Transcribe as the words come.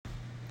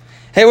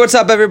Hey, what's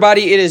up,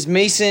 everybody? It is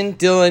Mason,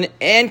 Dylan,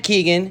 and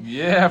Keegan.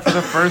 Yeah, for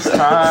the first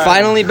time.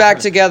 Finally back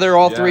together,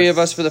 all three of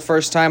us, for the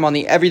first time on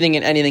the Everything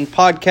and Anything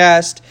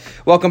podcast.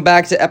 Welcome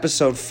back to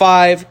episode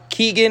 5.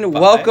 Keegan,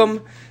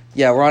 welcome.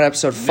 Yeah, we're on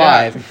episode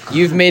 5. Yeah.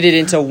 You've made it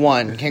into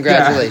 1.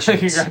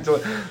 Congratulations.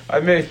 Yeah, I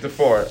made it to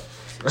 4.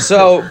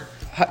 So,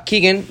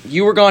 Keegan,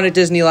 you were gone at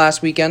Disney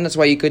last weekend. That's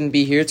why you couldn't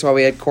be here. That's why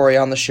we had Corey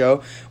on the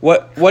show.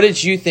 What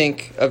did you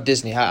think of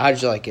Disney? How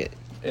did you like it?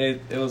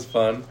 It was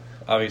fun.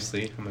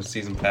 Obviously, I'm a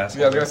season pass.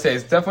 Yeah, I was going to say,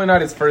 it's definitely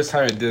not his first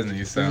time at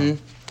Disney, so.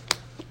 Mm-hmm.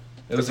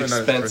 It was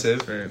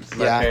expensive.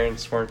 My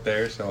parents weren't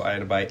there, so I had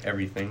to buy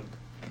everything.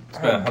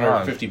 Spent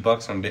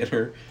 $150 on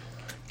dinner.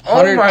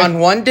 100 on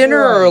one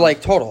dinner or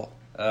like total?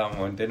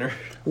 One dinner.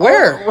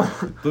 Where?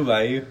 Blue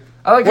Bayou.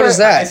 What is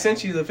that? I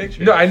sent you the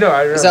picture. No, I know.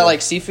 I remember. Is that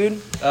like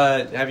seafood?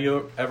 Have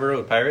you ever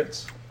rode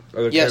Pirates?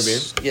 Or the Yes.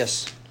 Caribbean?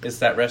 Yes. It's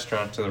that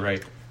restaurant to the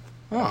right.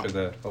 Oh. After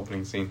the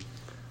opening scene.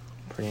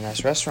 Pretty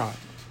nice restaurant.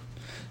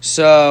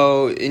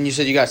 So, and you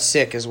said you got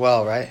sick as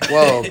well, right?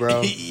 Whoa,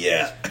 bro.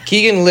 Yeah.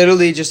 Keegan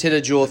literally just hit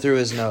a jewel through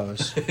his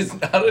nose. It's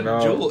not a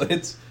jewel.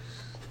 It's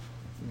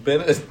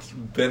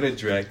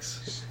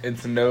Benadryx.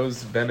 It's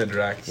nose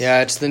Benadryx.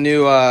 Yeah, it's the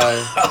new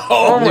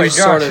oh new my gosh,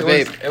 sort of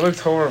vape. It looks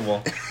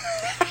horrible.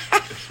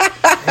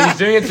 He's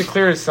doing it to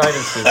clear his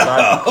sinuses,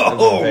 not as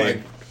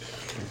a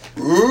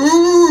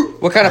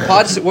vape. What kind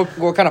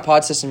of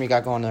pod system you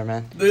got going there,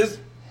 man? This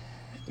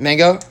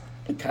Mango?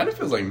 it kind of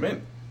feels like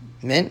mint.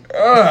 Mint?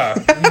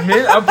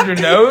 Mint up your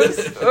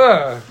nose?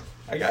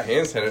 I got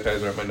hand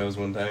sanitizer up my nose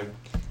one time.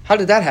 How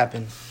did that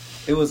happen?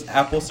 It was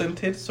apple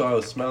scented, so I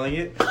was smelling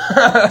it, and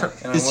I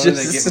wanted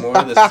to get more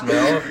of the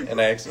smell, and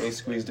I accidentally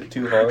squeezed it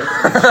too hard,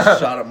 and it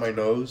shot up my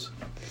nose.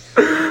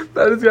 That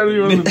has got to be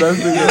one of the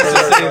best things I've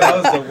ever done.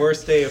 That was the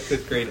worst day of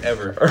 5th grade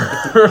ever.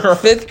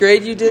 5th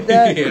grade you did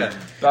that? Yeah.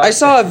 I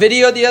saw a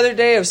video the other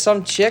day of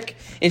some chick,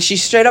 and she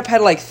straight up had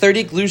like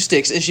 30 glue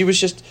sticks, and she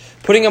was just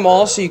putting them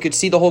all so you could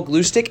see the whole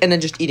glue stick, and then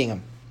just eating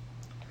them.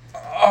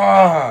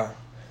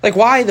 Like,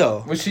 why,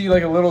 though? Was she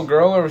like a little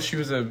girl, or was she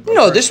a...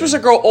 No, this was a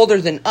girl older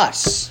than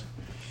us.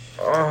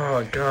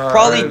 Oh, God.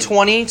 Probably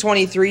 20,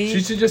 23.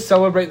 She should just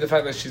celebrate the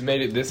fact that she's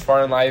made it this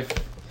far in life.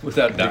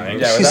 Without dying.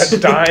 Yeah, without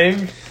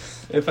dying.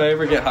 If I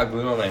ever get hot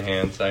glue on my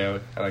hands,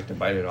 I like to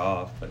bite it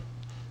off. But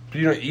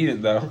you don't eat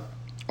it, though.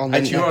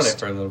 I chew on it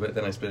for a little bit,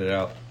 then I spit it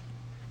out.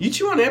 You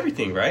chew on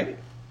everything, right?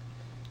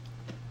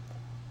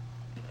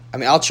 I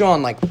mean, I'll chew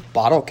on, like,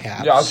 bottle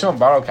caps. Yeah, I'll chew on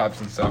bottle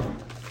caps and stuff.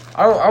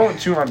 I won't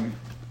chew on...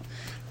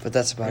 But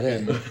that's about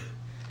it.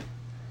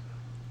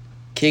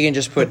 Keegan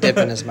just put dip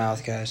in his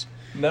mouth, guys.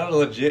 Not a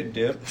legit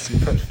dip. He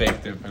put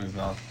fake dip in his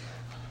mouth.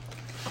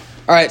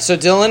 All right, so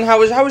Dylan,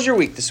 how was your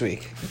week this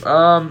week?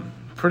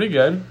 Pretty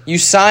good. You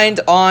signed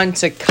on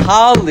to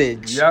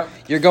college. Yep.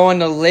 You're going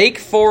to Lake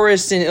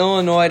Forest in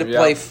Illinois to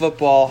play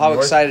football. How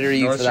excited are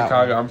you for that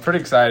Chicago. one? I'm pretty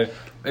excited.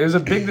 It was a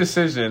big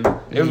decision.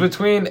 It was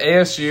between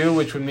ASU,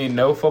 which would mean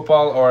no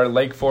football, or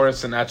Lake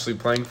Forest and actually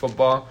playing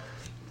football.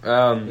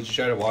 Did you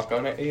try to walk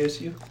on at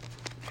ASU?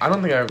 I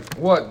don't think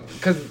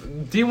because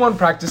D1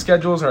 practice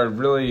schedules are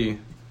really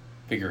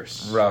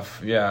vigorous,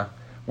 rough. Yeah,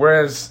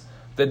 whereas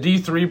the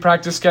D3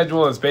 practice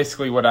schedule is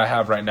basically what I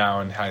have right now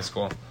in high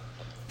school.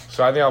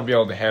 So I think I'll be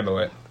able to handle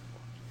it.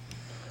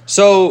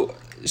 So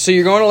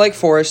you're going to Lake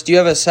Forest. Do you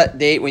have a set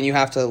date when you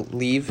have to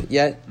leave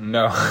yet?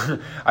 No,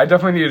 I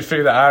definitely need to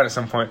figure that out at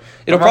some point.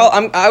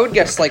 I would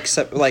guess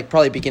like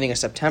probably beginning of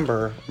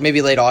September,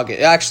 maybe late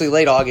August. Actually,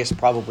 late August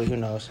probably. Who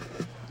knows?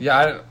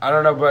 Yeah, I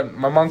don't know, but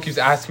my mom keeps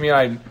asking me.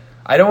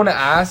 I don't want to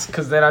ask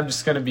because then I'm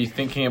just going to be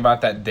thinking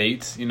about that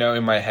date,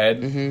 in my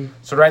head. Mm-hmm.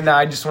 So right now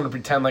I just want to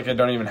pretend like I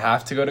don't even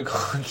have to go to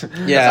college.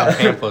 Yeah. That's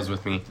how camp was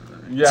with me.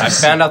 Yeah. I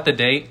found out the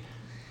date.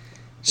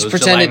 Just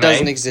pretend July it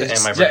doesn't 9th, exist.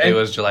 And my birthday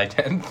was July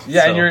 10th.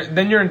 Yeah, so. and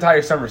then your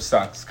entire summer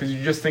sucks because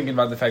you're just thinking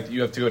about the fact that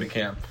you have to go to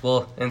camp.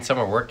 Well, and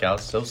summer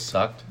workouts, those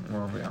sucked.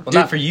 Well, yeah. Well,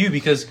 not for you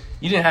because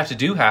you didn't have to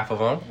do half of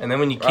them. And then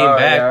when you came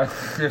back,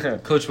 yeah.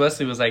 Coach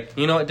Wesley was like,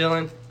 you know what,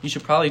 Dylan? You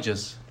should probably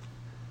just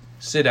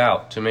sit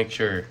out to make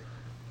sure.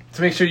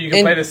 To make sure you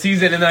can play the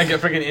season and not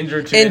get freaking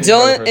injured too. In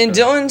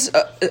Dylan's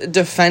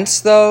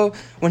defense, though,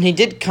 when he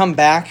did come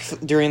back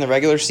during the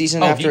regular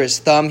season after his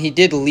thumb, he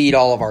did lead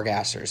all of our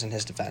gassers in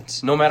his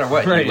defense. No matter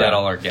what, he led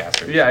all our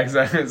gassers. Yeah,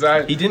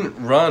 exactly. He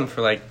didn't run for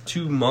like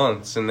 2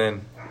 months, and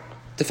then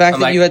the fact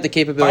that you had the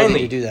capability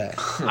to do that,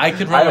 I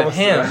could run with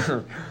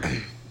him,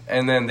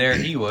 and then there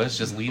he was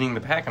just leading the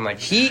pack. I'm like,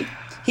 he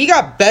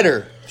got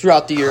better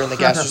throughout the year in the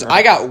gassers.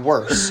 I got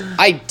worse.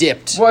 I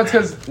dipped. Well, it's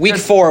because week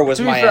 4 was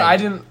my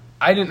end.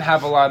 I didn't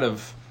have a lot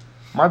of...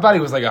 My body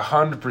was like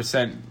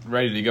 100%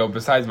 ready to go,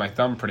 besides my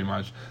thumb pretty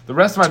much. The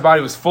rest of my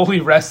body was fully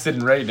rested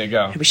and ready to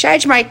go.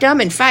 Besides my thumb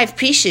in 5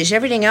 pieces,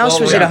 everything else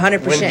was at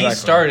 100%. When he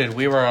started,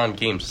 we were on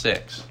game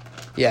 6.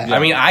 Yeah. I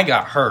mean, I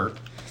got hurt.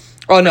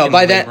 Oh no!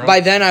 By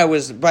then I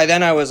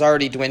was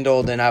already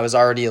dwindled, and I was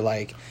already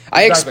like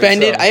I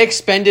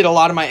expended a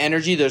lot of my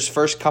energy those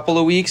first couple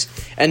of weeks,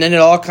 and then it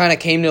all kind of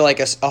came to like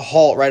a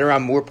halt right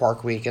around Moore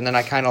Park week, and then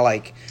I kind of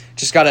like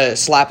just got a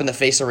slap in the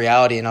face of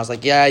reality, and I was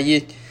like, yeah,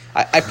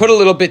 I put a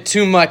little bit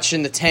too much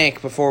in the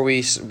tank before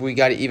we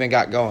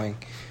got going,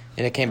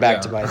 and it came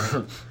back to bite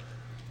me.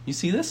 You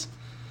see this?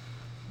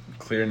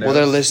 Clear nose. Well,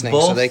 they're listening, so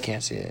Both they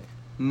can't see it.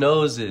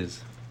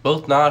 Noses.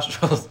 Both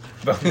nostrils.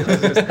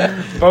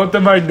 Both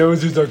of my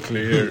noses are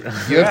clear.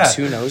 You have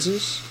 2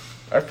 noses?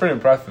 That's pretty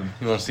impressive.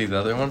 You want to see the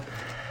other one?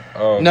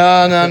 Oh. No.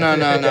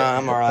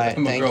 I'm all right.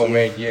 I'm a Thank grown you.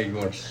 man. Yeah, you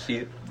want to see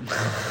it?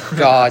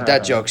 God,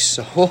 that joke's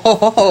so.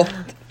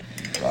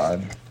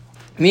 God.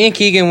 Me and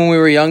Keegan, when we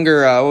were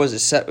younger, what was it?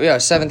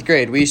 7th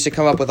grade. We used to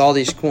come up with all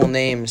these cool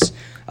names.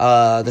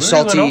 The We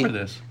salty, went over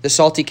this the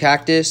salty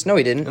cactus. No,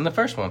 we didn't. in the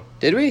first one.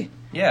 Did we?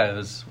 Yeah, it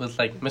was with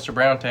like Mr.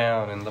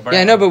 Browntown and LeBron.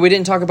 Yeah, no, but we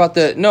didn't talk about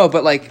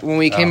but like when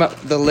we came up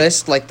the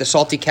list, like the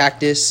salty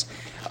cactus,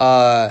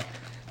 the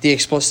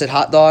explicit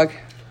hot dog.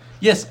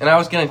 Yes, and I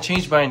was gonna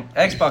change my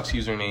Xbox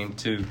username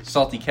to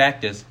Salty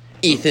Cactus.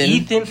 Ethan.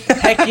 Ethan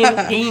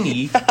heckin'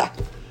 Haney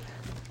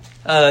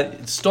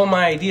stole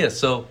my idea.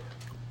 So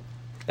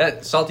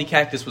that Salty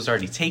Cactus was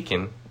already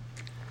taken.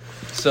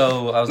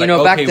 So I was like,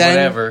 back okay, then,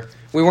 whatever.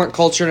 we weren't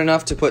cultured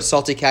enough to put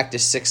salty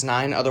cactus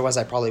 6'9". Otherwise,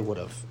 I probably would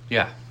have.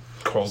 Yeah.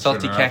 Culture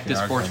Salty enough, Cactus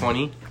yeah, okay.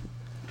 420.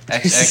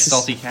 XX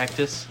Salty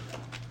Cactus.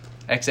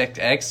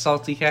 XXX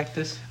Salty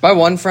Cactus. My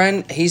one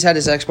friend, he's had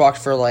his Xbox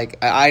for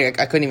like I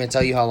couldn't even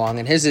tell you how long,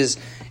 and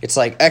it's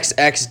like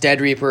XX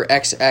Dead Reaper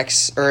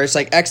XX, or it's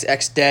like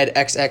XX Dead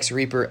XX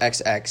Reaper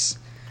XX.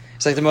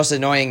 It's like the most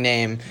annoying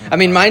name. I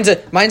mean, mine's a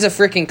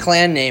freaking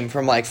clan name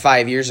from like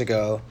 5 years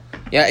ago.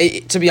 Yeah,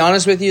 to be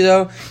honest with you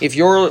though, if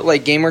your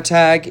like gamer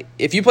tag,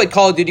 if you played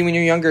Call of Duty when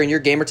you're younger and your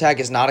gamer tag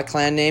is not a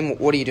clan name,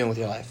 what are you doing with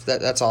your life?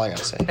 That's all I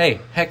gotta say. Hey,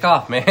 heck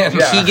off, man.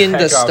 Yeah. Keegan the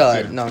heck off,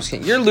 stud. dude. No, I'm just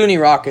kidding. You're Looney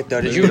Rocket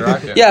though. Did Looney you?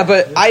 Rocket. Yeah,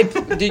 but I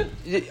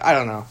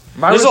don't know.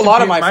 There's a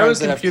lot of my friends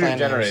that have computer clan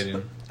generated.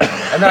 names.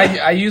 And then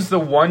I used the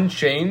one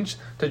change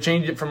to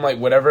change it from like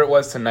whatever it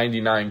was to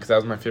 99 because that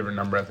was my favorite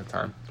number at the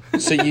time.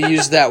 So you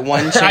used that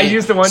one change. I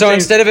used the one So change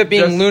instead of it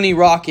being just- Looney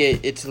Rocket,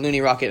 it's Looney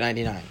Rocket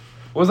 99.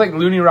 It was like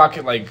Looney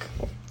Rocket like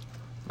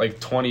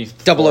 20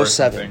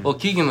 007. Well,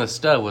 Keegan the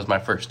Stud was my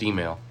first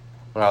email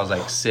when I was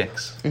like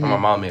 6. Mm-hmm. My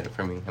mom made it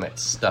for me, and it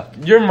stuck.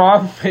 Your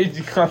mom made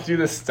you come through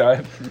the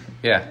stud.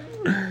 Yeah.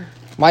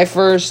 My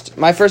first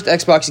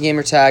Xbox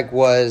gamer tag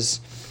was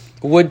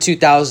Wood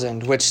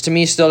 2000, which to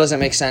me still doesn't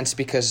make sense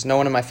because no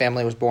one in my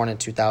family was born in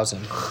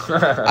 2000.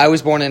 I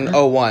was born in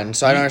 01,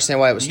 so I don't understand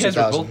why it was You guys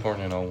 2000. were both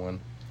born in 01.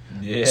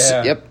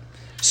 Yeah. Yep.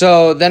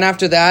 So then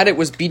after that, it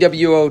was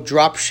BWO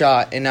Drop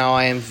Shot, and now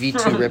I am V2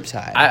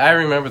 Riptide. I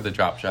remember the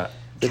drop shot.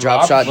 The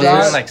Drop Shot Was it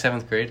days. in like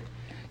 7th grade?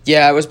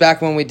 Yeah, it was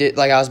back when we did,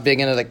 like, I was big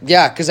into,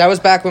 because I was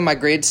back when my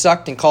grades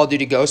sucked and Call of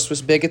Duty Ghosts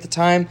was big at the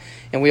time,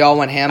 and we all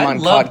went ham on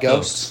COD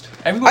Ghosts.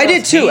 Everyone I did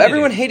else too. hated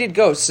Everyone it. hated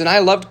Ghosts, and I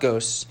loved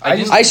Ghosts. I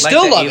just I like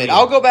still the love it. alien.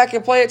 I'll go back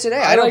and play it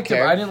today. I don't liked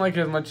care. I didn't like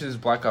it as much as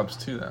Black Ops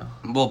 2 though.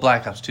 Well,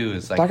 Black Ops 2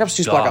 is like Black Ops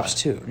 2 is God. Black Ops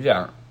 2.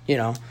 Yeah. You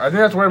know. I think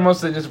that's where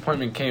most of the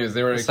disappointment came. Is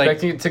they were It's like-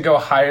 expecting it to go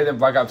higher than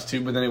Black Ops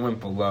 2, but then it went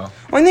below.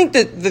 Well, I think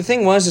that the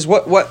thing was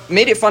what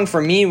made it fun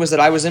for me was that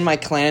I was in my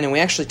clan and we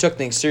actually took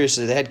things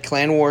seriously. They had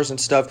clan wars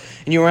and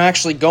stuff, and you were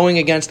actually going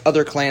against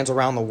other clans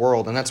around the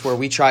world, and that's where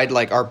we tried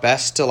like our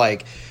best to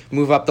like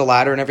move up the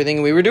ladder and everything.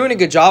 And we were doing a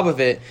good job of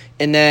it,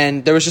 and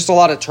then there was just a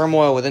lot of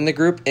turmoil within the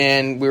group,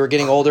 and we were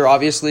getting older,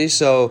 obviously.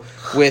 So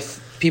with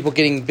people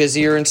getting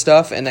busier and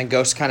stuff, and then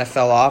Ghost kind of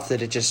fell off.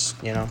 That it just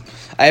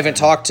I haven't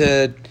talked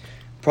to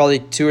probably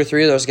 2 or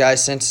 3 of those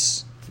guys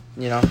since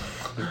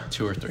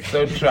 2 or 3.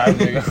 So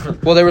tragic.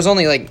 Well, there was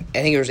only like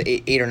I think there was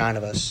 8 or 9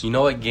 of us. You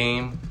know what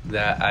game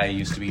that I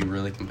used to be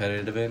really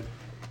competitive in?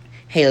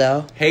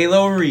 Halo.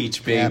 Halo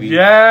Reach, baby.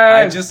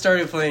 Yeah. I just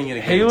started playing it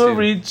again, Halo too.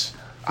 Reach.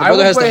 My I brother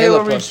will has the play Halo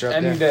Halo Reach poster up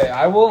any there. day.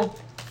 I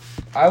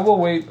will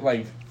wait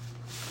like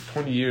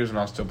 20 years and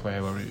I'll still play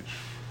Halo Reach.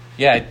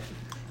 Yeah,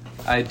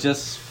 I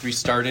just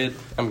restarted.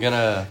 I'm going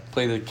to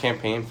play the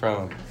campaign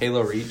from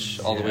Halo Reach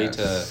all the way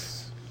to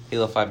Yes.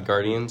 Halo 5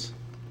 Guardians.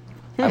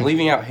 I'm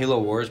leaving out Halo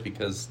Wars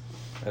because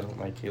I don't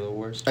like Halo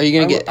Wars. Are you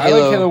gonna get I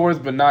Halo? like Halo Wars,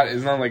 but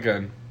it's not like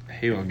a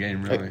Halo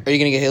game, Are really. you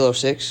gonna get Halo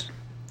 6?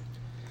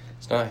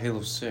 It's not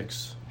Halo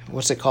 6.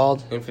 What's it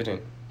called?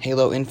 Infinite.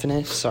 Halo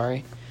Infinite.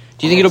 Sorry.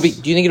 Do you think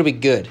it'll be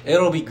good?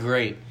 It'll be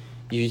great.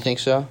 You think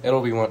so?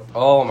 It'll be one.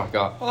 Oh my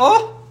god.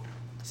 Oh!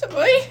 It's a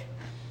boy.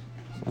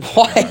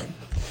 What?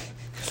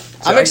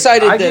 I'm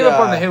excited I that. gave up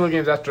on the Halo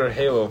games after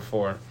Halo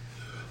 4.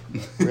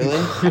 Really?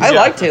 I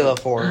liked Halo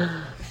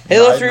 4.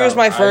 Halo No, I 3 was know-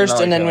 my I first,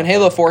 know and then Halo when 4.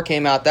 Halo 4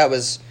 came out, that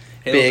was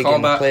Halo big and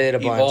Combat played it a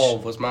bunch.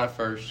 Evolve was my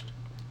first.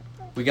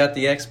 We got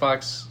the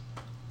Xbox,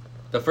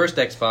 the first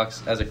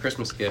Xbox as a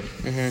Christmas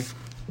gift. Mhm.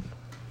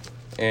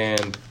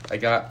 And I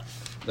got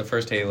the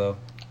first Halo.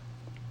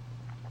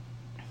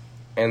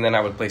 And then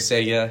I would play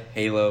Sega,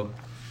 Halo.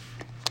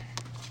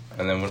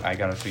 And then when I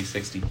got a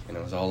 360 and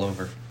it was all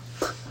over.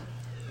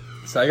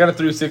 So I got a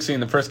 360,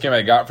 and the first game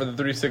I got for the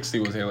 360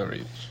 was Halo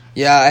Reach.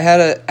 Yeah, I had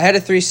a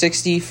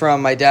 360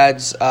 from my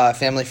dad's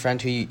family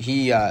friend who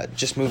he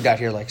just moved out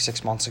here like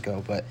 6 months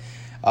ago, but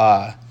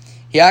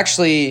He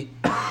actually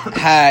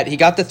he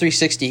got the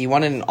 360. He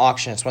won in an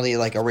auction. It's one of the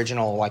like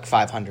original like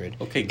 500.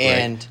 Okay, Greg.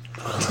 And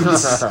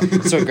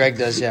that's what Greg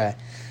does. Yeah,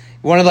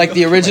 one of like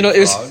the original. It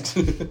was.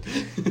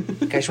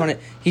 Guys,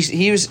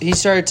 he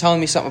started telling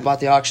me something about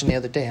the auction the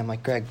other day. I'm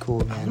like, Greg,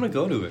 cool, man. I'm gonna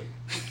go to it.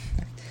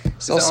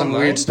 Still some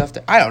online? weird stuff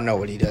there. I don't know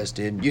what he does,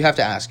 dude. You have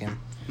to ask him.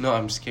 No,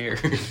 I'm scared.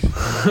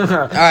 All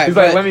right, He's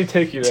like, let me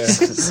take you there.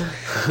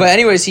 But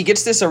anyways, he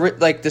gets this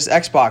this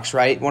Xbox,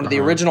 right? One of the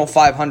original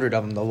 500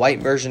 of them, the white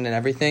version and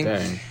everything.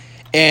 Dang.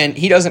 And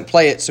he doesn't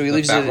play it, so he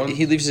leaves fat it. one?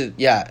 He leaves it.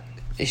 Yeah.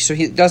 So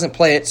he doesn't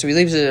play it, so he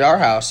leaves it at our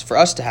house for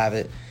us to have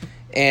it.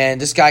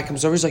 And this guy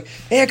comes over. He's like,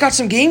 "Hey, I got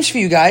some games for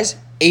you guys.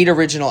 8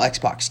 original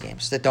Xbox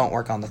games that don't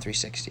work on the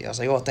 360." I was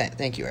like, "Well,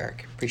 thank you,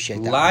 Eric.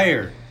 Appreciate that."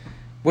 Liar.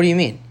 What do you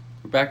mean?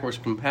 We're backwards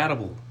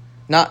compatible.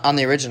 Not on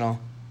the original.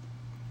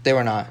 They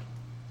were not.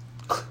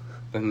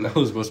 And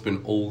those must have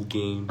been old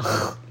games.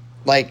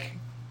 Like,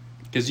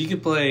 Because you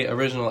could play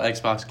original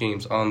Xbox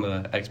games on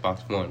the Xbox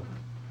One.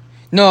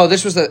 no,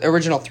 this was the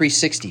original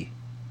 360.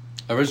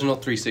 Original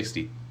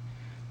 360.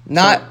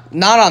 Not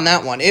on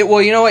that one.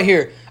 Well, you know what?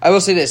 Here, I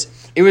will say this.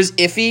 It was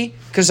iffy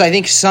because I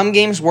think some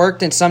games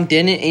worked and some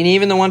didn't, and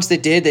even the ones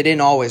that did, they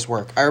didn't always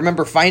work. I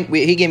remember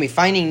he gave me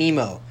Finding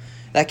Nemo.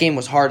 That game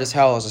was hard as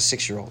hell as a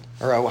 6-year-old,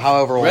 or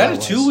however old I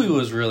was. Ratatouille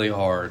was really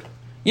hard.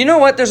 You know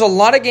what? There's a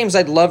lot of games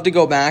I'd love to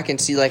go back and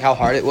see like how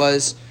hard it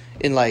was,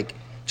 and like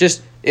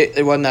just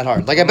it wasn't that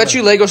hard. Like I bet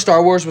you Lego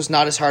Star Wars was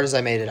not as hard as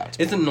I made it out to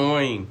be. It's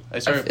annoying. I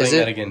started Is playing it?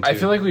 that again, too. I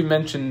feel like we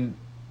mentioned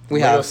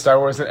We Lego have. Star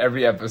Wars in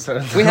every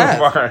episode. We have.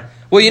 So far.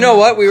 Well, you know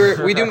what?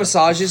 We do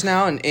massages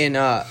now in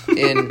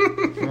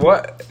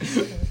What?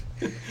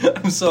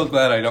 I'm so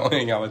glad I don't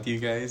hang out with you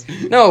guys.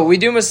 no, we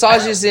do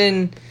massages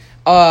in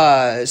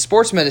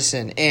sports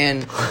medicine,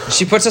 and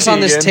she puts us on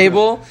this Keegan.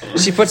 table.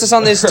 She puts us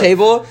on this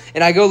table,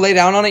 and I go lay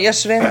down on it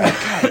yesterday. And I'm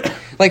like, God,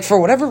 like for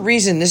whatever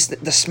reason, the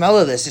smell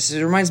of this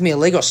it reminds me of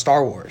Lego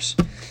Star Wars.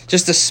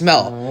 Just the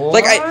smell,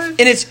 What? and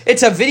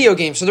it's a video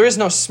game, so there is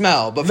no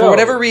smell. But for No.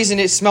 whatever reason,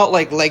 it smelled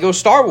like Lego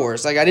Star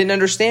Wars. Like I didn't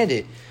understand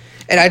it,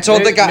 and I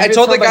told the guy. Maybe I it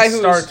told the smelled guy like who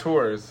Star was,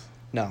 Tours.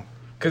 no.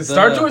 Because The-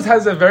 Star Tours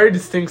has a very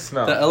distinct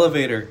smell. The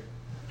elevator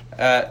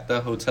at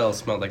the hotel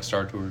smelled like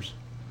Star Tours.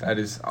 That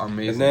is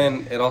amazing. And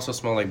then it also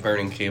smelled like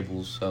burning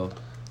cables, so...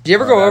 Do you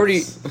ever Oh, go over to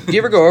that's- Do you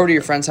ever go over to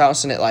your friend's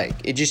house and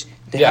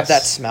they have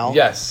that smell?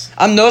 Yes.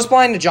 I'm nose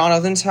blind to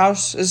Jonathan's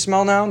house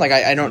smell now. Like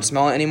I don't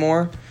smell it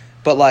anymore.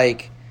 But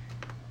like,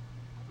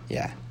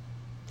 yeah.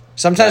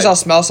 Sometimes Right. I'll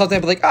smell something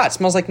and be like, it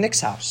smells like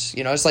Nick's house.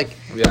 You know, it's like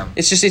Yeah.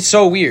 it's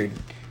so weird.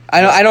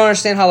 I don't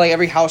understand how like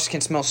every house can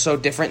smell so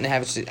different and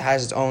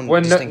has its own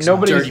When distinct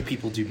nobody- smell. Dirty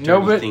people do dirty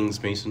No, but-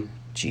 things, Mason.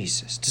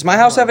 Jesus. Does my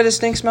house have a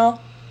distinct smell?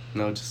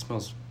 No, it just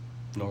smells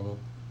normal.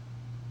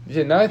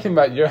 Yeah, now I think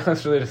about it, your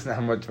house really doesn't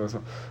have much of a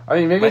smell. I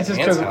mean, maybe My it's just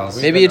aunt's because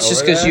house. Maybe it's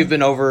just because you've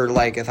been over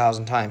like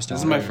 1,000 times. This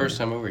is Tom. my first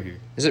time over here.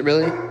 Is it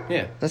really?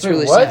 Yeah. That's Wait,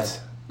 really what?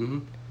 sad. hmm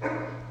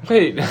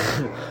Wait,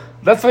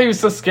 that's why he was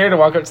so scared to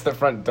walk up to the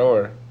front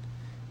door.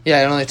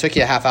 Yeah, it only took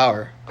you a half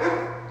hour.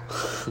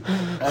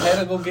 I had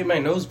to go get my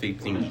nose vape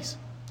thingies.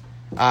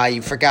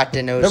 You forgot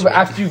to nose. No, but ring.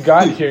 after you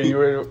got here, you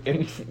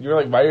were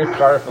like by your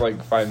car for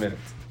like 5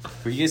 minutes.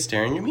 Were you guys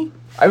staring at me?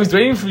 I was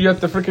waiting for you at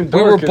the freaking We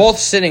door. were 'cause both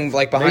sitting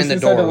like behind Mason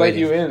the door said to let waiting.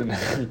 you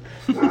in,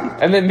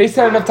 and then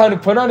Mason had enough time to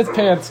put on his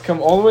pants,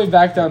 come all the way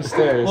back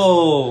downstairs.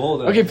 Whoa,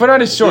 hold on. Okay, put on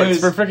his shorts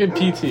There's- for freaking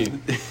PT.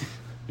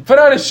 Put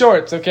on his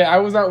shorts, okay? I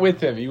was not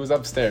with him. He was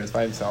upstairs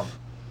by himself.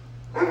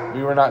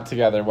 We were not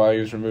together while he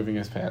was removing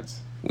his pants.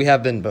 We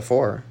have been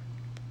before.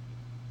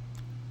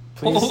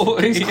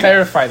 Please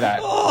clarify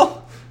that.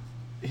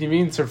 He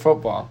means for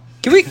football.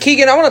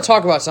 Keegan, I want to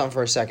talk about something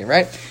for a second,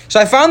 right? So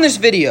I found this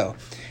video,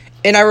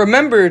 and I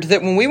remembered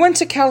that when we went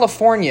to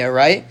California,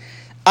 right?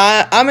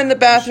 I'm in the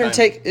bathroom.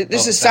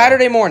 This is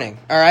Saturday morning,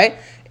 all right?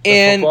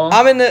 And football?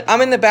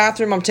 I'm in the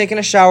bathroom. I'm taking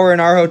a shower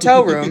in our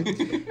hotel room,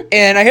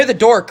 and I hear the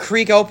door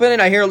creak open,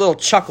 and I hear a little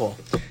chuckle.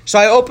 So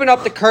I open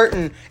up the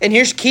curtain, and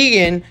here's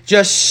Keegan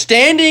just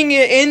standing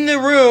in the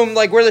room,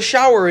 like where the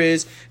shower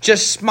is,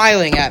 just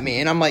smiling at me.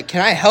 And I'm like,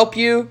 "Can I help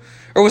you?"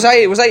 Or was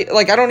I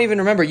like, I don't even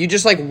remember. You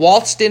just like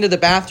waltzed into the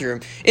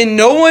bathroom, and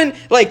no one,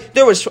 like,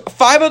 there was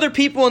 5 other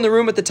people in the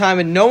room at the time,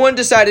 and no one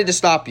decided to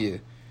stop you.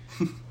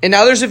 And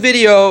now there's a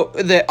video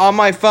that on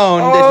my phone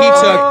that he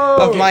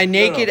took of my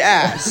naked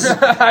ass.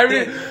 I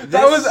mean,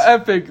 that was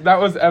epic. That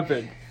was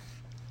epic.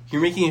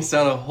 You're making it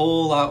sound a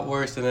whole lot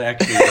worse than it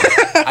actually is.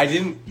 I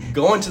didn't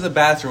go into the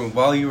bathroom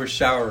while you were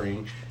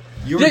showering.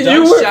 You were Yeah,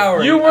 done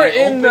showering. you were I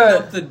in opened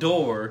up the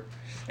door,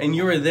 and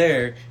you were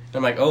there. And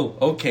I'm like, oh,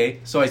 okay.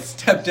 So I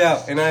stepped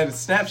out, and I had a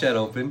Snapchat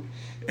open,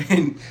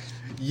 and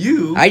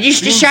you... I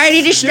just being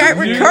decided to start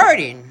stupid-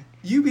 recording.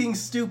 You being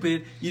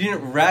stupid, you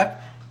didn't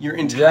wrap your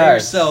entire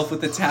Yes. self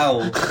with a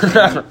towel.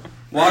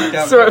 Walked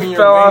out, So it covering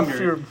fell off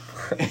finger,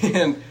 your.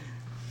 and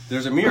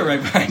there's a mirror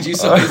right behind you,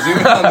 so I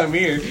zoomed on the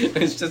mirror, and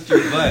it's just your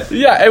butt.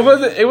 Yeah, it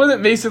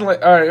wasn't Mason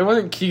like, or it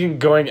wasn't Keegan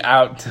going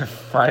out to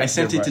find. I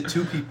sent your it to butt.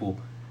 2 people.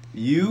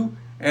 You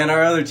and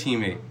our other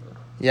teammate.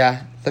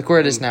 Yeah, look where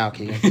it is now,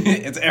 Keegan.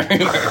 It's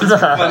everywhere. It's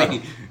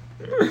funny.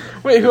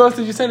 Wait, who else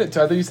did you send it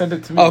to? I thought you sent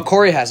it to me. Oh,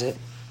 Corey has it.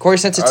 Corey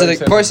sent it to the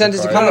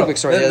comic book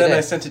store the other Then day.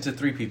 I sent it to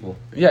 3 people.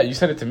 Yeah, you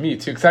sent it to me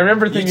too. Because I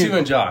remember thinking. You 2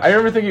 and Josh. I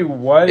remember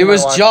thinking, what? It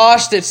was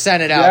Josh that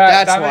sent it out. Yeah,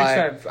 That's that why.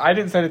 makes sense. I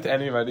didn't send it to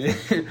anybody.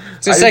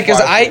 So say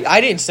because I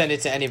didn't send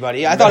it to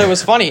anybody. I thought it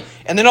was funny,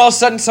 and then all of a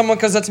sudden someone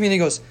comes up to me and he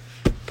goes,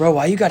 "Bro,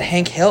 why you got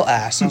Hank Hill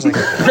ass?" And I was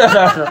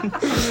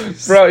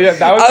like, Bro, yeah,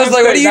 that was. I was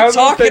like, "What are you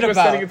talking was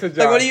about? sending it to Like,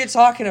 what are Josh. you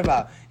talking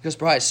about?" He goes,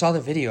 "Bro, I saw the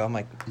video." I'm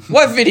like,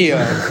 "What video?"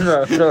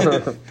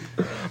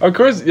 Of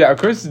course,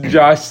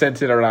 Josh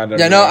sent it around.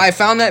 Yeah, no, I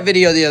found that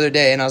video the other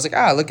day, and I was like,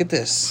 "Ah, look at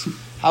this,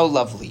 how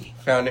lovely."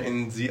 Found it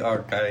in the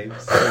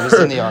archives. It was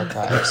in the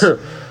archives.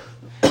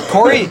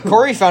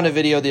 Corey found a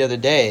video the other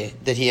day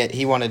that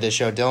he wanted to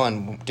show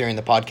Dylan during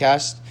the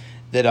podcast.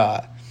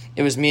 That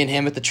it was me and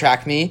him at the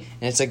track meet,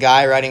 and it's a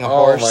guy riding a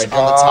horse on the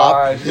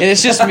top, and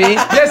it's just me.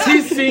 Yes,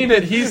 he's seen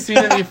it. He's seen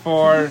it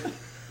before.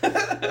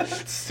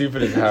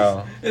 Stupid as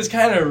hell. It's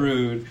kind of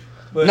rude.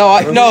 But No,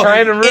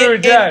 Kind of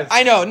rude, yes.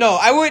 I know. No,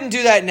 I wouldn't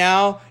do that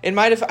now. It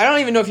might have. I don't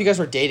even know if you guys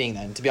were dating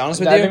then. To be honest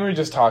with I you, think we were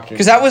just talking.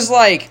 because that was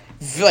like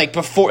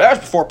before. That was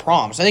before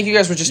proms. I think you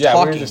guys were just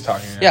talking. we were just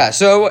talking. Yeah.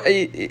 So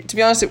to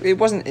be honest, it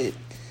wasn't.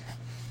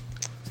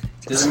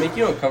 Does it make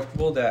you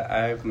uncomfortable that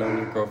I've known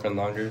your girlfriend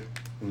longer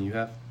than you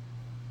have?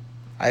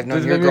 I've known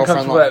Does it your make me girlfriend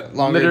uncomfortable that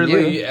longer than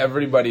literally you.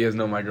 everybody has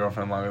known my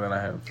girlfriend longer than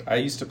I have? I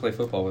used to play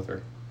football with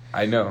her.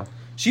 I know.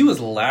 She was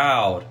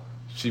loud.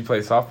 She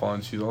plays softball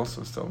and she's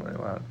also still very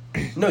loud.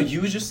 No,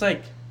 you was just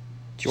like...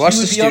 Did you watch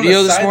the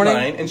studio this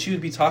morning? And she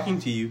would be talking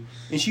to you,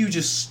 and she would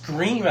just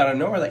scream out of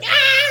nowhere like,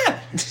 "Ah!"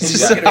 And you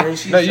No, look at her and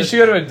she's No, you just- should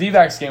go to a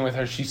D-backs game with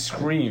her. She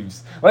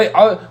screams. Like,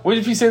 what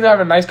if you sit there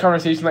having a nice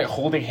conversation, like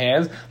holding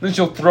hands, then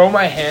she'll throw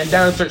my hand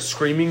down and start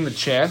screaming the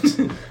chant.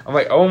 I'm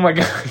like, oh my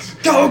gosh.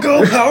 Go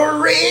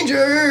Power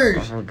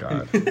Rangers! Oh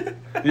god.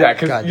 Yeah,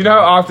 because God. you know how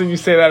often you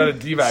say that at a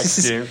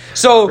D-backs game.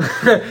 So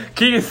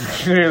Keegan's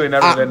clearly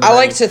never been. I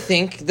like to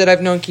think that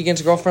I've known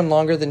Keegan's girlfriend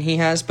longer than he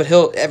has, but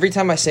every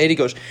time I say it, he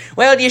goes,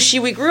 "Well, you see,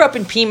 we grew up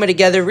in Pima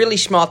together, really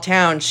small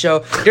town, so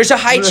there's a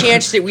high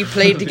chance that we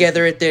played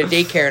together at the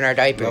daycare in our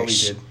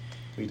diapers." No,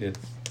 we did.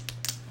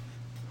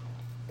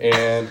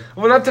 And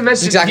Well, not to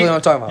mention exactly what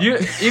I'm talking about.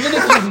 Even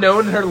if you've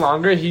known her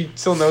longer, he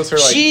still knows her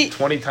like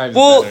 20 times.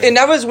 Well, better. and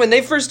that was when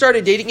they first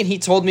started dating, and he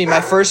told me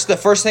the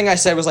first thing I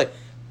said was like,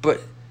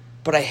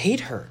 but I hate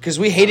her, because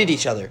we hated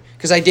each other,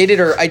 because I dated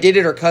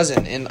her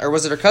cousin, or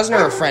was it her cousin or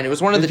her friend? It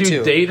was one of the two. Did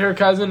you date her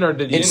cousin or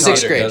did you In not?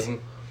 sixth her grade.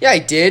 cousin. Yeah, I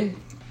did.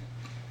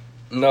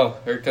 No,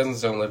 her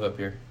cousins don't live up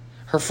here.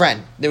 Her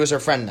friend. It was her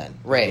friend then,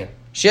 Ray. Yeah.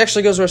 She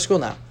actually goes to our school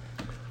now.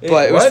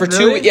 But it was What? for 2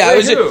 Really? weeks. Yeah,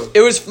 Wait, who? it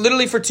was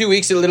literally for 2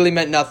 weeks. It literally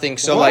meant nothing.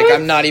 So What? like,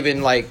 I'm not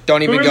even like,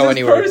 don't even Who is go this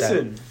anywhere with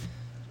person? that.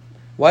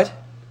 What?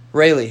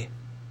 Rayleigh.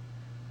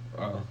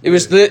 Oh. It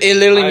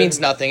literally I- means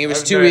nothing. It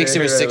was I've 2 never weeks.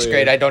 It was heard sixth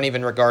Rayleigh. grade. I don't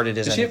even regard it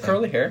as Does she have anything.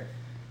 curly hair?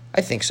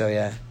 I think so.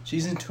 Yeah.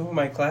 She's in 2 of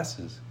my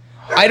classes.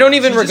 I don't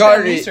even She just got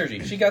regard knee it. surgery.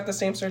 She got the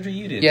same surgery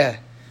you did. Yeah.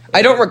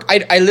 I don't.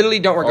 I literally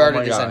don't regard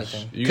my it as gosh.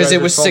 anything You because guys it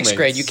are was sixth soulmates.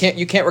 grade.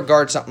 You can't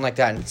regard something like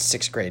that in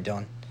sixth grade,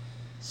 Dylan.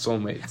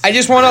 Soulmates. I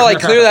just want to like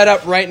clear that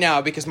up right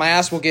now because my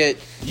ass will get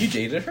You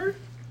dated her?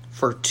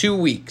 for 2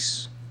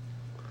 weeks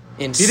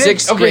in He didn't-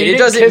 sixth okay, grade. he It didn't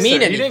doesn't kiss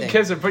mean her. anything. He didn't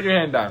kiss her. Put your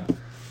hand down.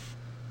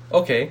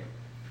 Okay.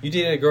 You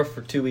dated a girl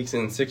for 2 weeks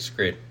in 6th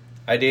grade.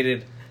 I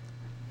dated...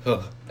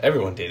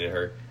 everyone dated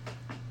her.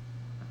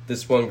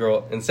 This one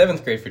girl in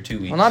 7th grade for 2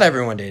 weeks. Well, not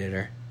everyone dated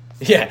her.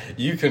 Yeah,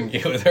 you couldn't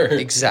get with her.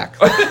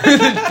 Exactly.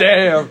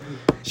 Damn.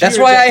 That's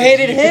She why I rejected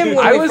hated you. him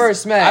when we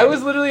first met. I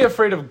was literally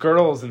afraid of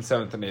girls in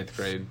 7th and 8th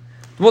grade.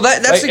 Well,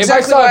 that's Like, exactly if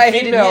I saw why a I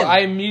hated female, him. I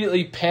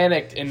immediately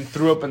panicked and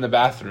threw up in the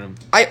bathroom.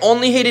 I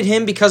only hated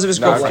him because of his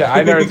No, girlfriend. okay,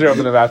 I never threw up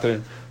in the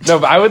bathroom. No,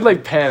 but I would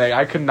like panic.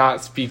 I could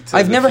not speak to.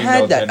 I've the never female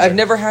had that. gender. I've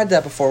never had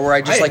that before where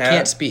I just I like have.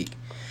 can't speak.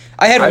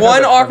 I had I've one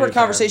had that awkward plenty of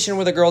conversation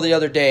with a girl the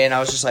other day, and I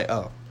was just like,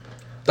 oh.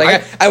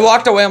 Like I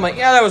walked away. I'm like,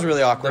 yeah, that was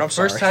really awkward. The I'm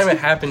sorry. first time it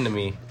happened to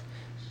me,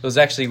 it was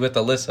actually with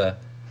Alyssa.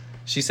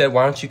 She said,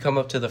 "Why don't you come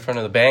up to the front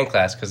of the band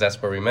class? Because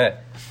that's where we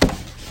met,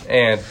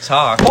 and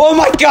talk." Oh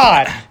my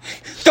god!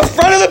 The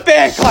front of the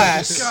band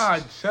class.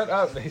 God, shut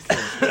up, Mason.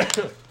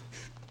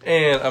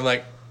 And I'm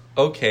like,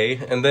 okay.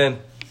 And then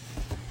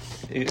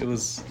it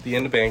was the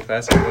end of band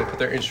class. Everyone put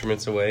their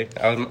instruments away.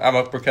 I'm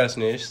a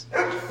percussionist,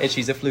 and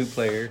she's a flute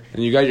player.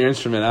 And you got your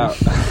instrument out.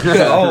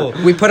 Oh,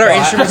 We put our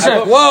instruments.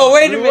 Whoa!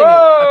 Wait a minute. Whoa!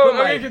 I put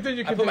my, Okay,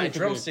 continue, I put my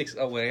continue. drumsticks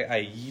away.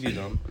 I yeeted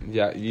them.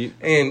 Yeah. You,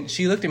 And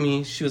she looked at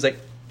me. She was like,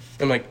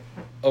 I'm like,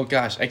 oh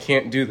gosh, I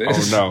can't do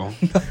this. oh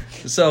no.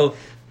 So,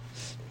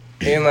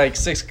 in like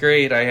 6th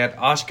grade, I had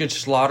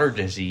Osgood-Schlatter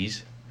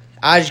disease.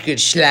 Osgood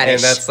Schlatter. And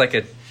that's like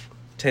a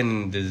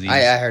tendon disease. I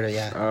heard it.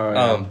 Yeah. Oh,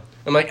 yeah.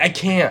 I'm like, I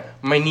can't.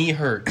 My knee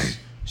hurts.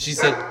 She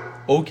said,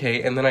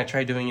 okay. And then I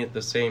tried doing it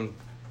the same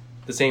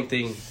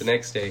thing the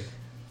next day.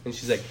 And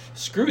she's like,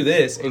 screw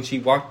this. And she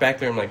walked back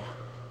there. I'm like,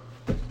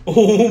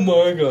 oh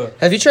my God.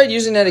 Have you tried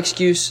using that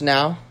excuse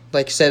now?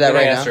 Like, say that And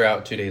right I now. asked her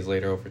out 2 days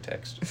later over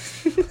text.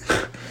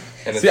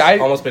 And it's See, I-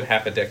 almost been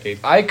half a decade.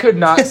 I could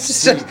not.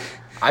 It's just-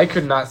 I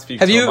could not speak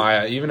Have to you-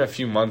 Maya even a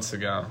few months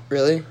ago.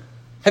 Really?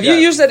 Have you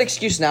used that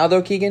excuse now,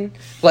 though, Keegan?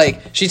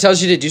 Like, she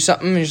tells you to do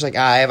something, and you're just like,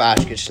 I have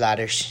Oscar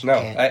sliders. No,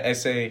 I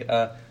say,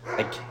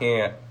 I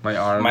can't. My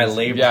arm. My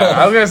labrum. Yeah,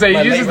 I was going to say,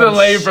 he uses the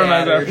labrum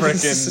as a shattered.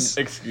 freaking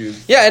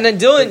excuse. Yeah, and then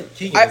Dylan,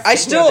 Keegan, I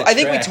Keegan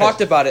think we trash.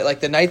 talked about it, like,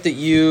 the night that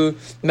you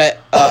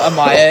met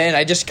Amaya, and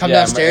I just come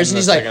downstairs, in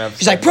and the second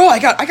he's like, bro, I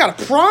got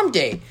a prom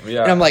date.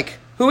 Yeah. And I'm like,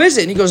 who is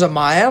it? And he goes,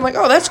 Amaya. I'm like,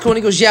 oh, that's cool. And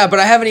he goes, yeah, but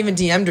I haven't even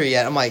DM'd her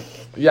yet. I'm like...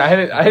 Yeah, I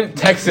hadn't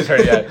texted her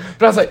yet,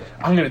 but I was like,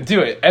 I'm gonna do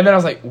it, and then I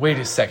was like, wait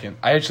a second,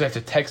 I actually have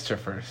to text her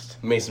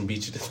first. Mason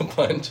beat you to the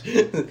punch.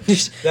 Hey,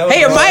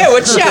 Amaya,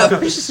 what's up?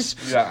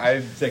 Yeah,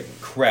 It's like,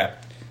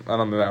 crap. I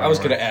don't know that. I was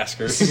one. going to ask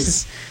her.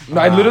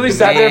 No, I literally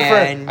sat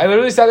man.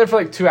 there for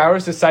like 2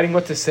 hours deciding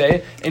what to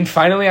say, and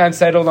finally I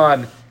settled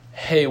on,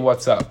 "Hey,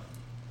 what's up?"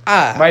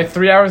 My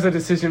 3 hours of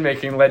decision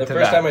making led The to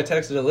first that. time I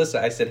texted Alyssa,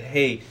 I said,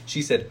 hey.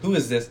 She said, who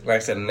is this? And I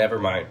said, never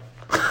mind.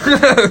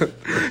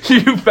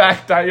 You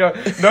backed out. Yo,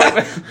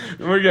 no,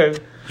 we're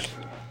good.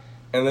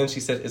 And then she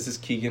said, is this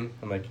Keegan?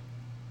 I'm like,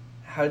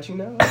 how'd you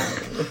know?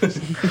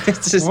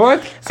 It's just,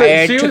 What? So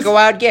I she took was, a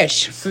wild guess.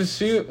 so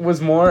she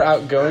was more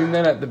outgoing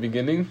then at the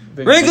beginning.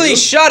 Than Wrigley, you,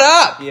 shut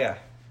up! Yeah.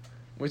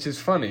 which is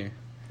funny. No,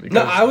 because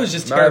I was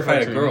just now terrified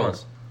it's of actually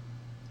girls.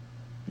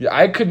 Yeah,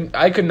 I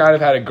could not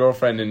have had a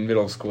girlfriend in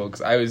middle school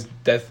because I was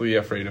deathly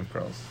afraid of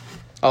girls.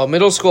 Oh,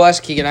 middle school,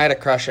 ask Keegan, I had a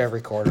crush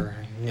every quarter.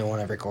 New one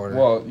every quarter.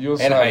 Well, you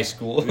also And have- high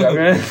school. Yeah, I'm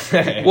gonna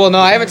say. Well, no,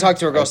 I haven't talked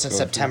to a girl That's since cool.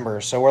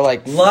 September, so we're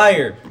like...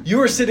 Liar. You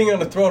were sitting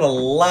on a throne of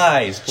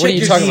lies. Check What are you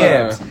your talking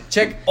DMs. about?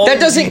 Check all That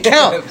your doesn't DMs.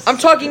 count. I'm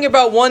talking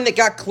about one that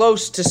got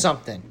close to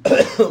something.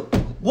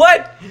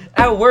 What?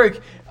 At work,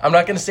 I'm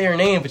not going to say her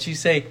name, but you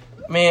say,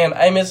 man,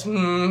 I miss...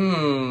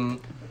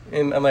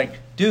 And I'm like,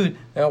 dude,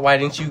 now why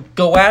didn't you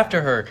go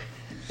after her?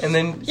 And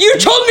then... You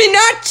told me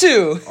not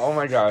to! Oh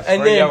my gosh, And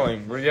we're then-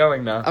 yelling. We're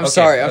yelling now. I'm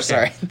sorry.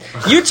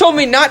 You told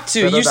me not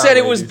to. Settle You down, said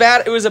it was ladies.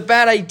 bad. It was a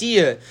bad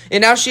idea.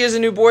 And now she has a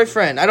new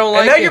boyfriend. I don't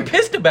like And now him. you're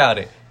pissed about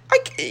it.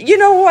 You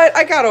know what?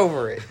 I got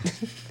over it.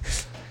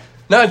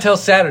 Not until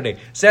Saturday.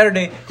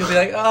 Saturday, you'll be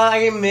like, oh,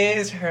 I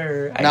miss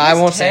her. No, I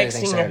miss won't say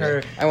anything texting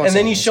Saturday. her. I won't And say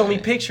then you anything show me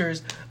Saturday.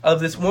 pictures of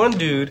this one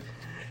dude,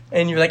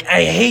 and you're like,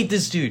 I hate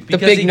this dude. The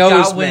big he nose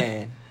got with,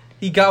 man.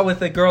 He got with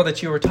the girl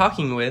that you were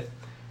talking with,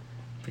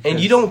 and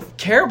you don't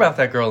care about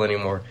that girl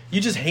anymore. You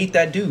just hate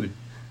that dude.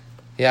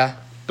 Yeah.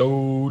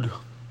 Dude.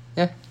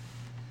 Yeah.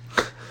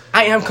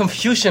 I am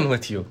confusion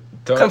with you.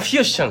 Don't-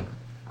 Confusion.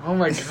 Oh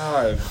my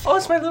god. Oh,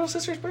 it's my little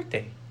sister's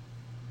birthday.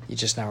 You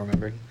just now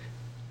remembered.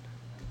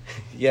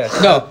 Yeah.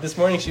 No. This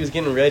morning she was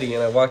getting ready,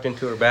 and I walked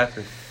into her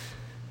bathroom.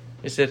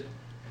 It said,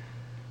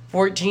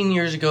 14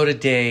 years ago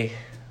today,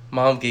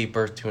 Mom gave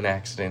birth to an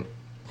accident.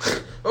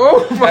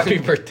 Oh my. Happy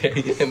birthday.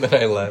 And then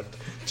I left.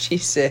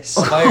 Jesus.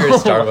 Buy her a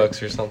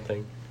Starbucks or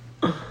something.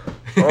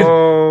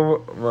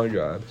 Oh my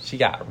god. She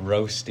got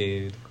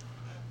roasted.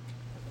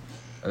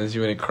 And then she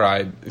went and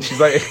cried. She's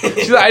like,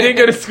 I didn't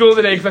go to school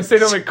today because I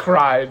stayed home and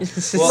cried. Mom, I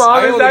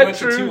is only that went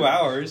true? to 2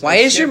 hours. Why I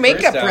is your skipped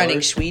makeup first running,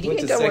 hour, sweetie?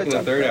 Went You to don't second wanna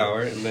and talk third about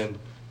hour, and then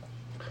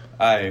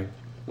I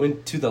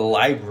went to the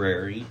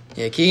library.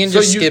 Yeah, Keegan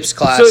just skips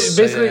class. So you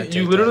basically, don't have to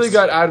you take literally tests.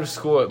 got out of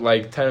school at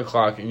like 10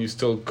 o'clock and you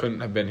still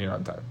couldn't have been here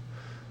on time.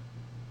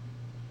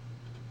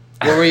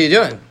 What were you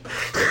doing?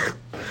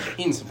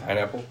 Eating some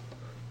pineapple.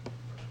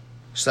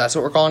 So that's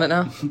what we're calling it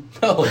now?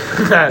 No.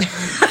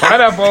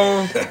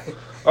 Pineapple.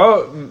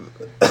 Oh,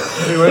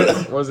 wait,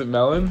 what was it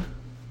melon?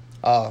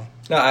 Oh.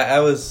 No, I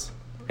was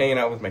hanging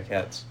out with my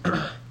cats.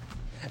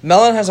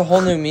 Melon has a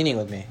whole new meaning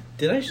with me.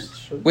 Did I just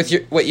show you? With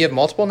your... What, you have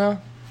multiple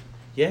now?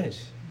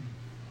 Yes.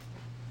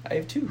 I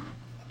have 2.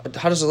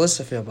 How does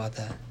Alyssa feel about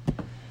that?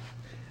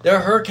 They're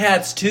her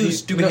cats too,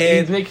 stupid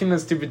head. He's making a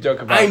stupid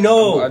joke about I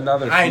know.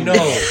 another I female.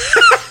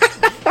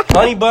 know.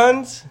 Honey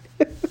buns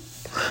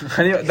That's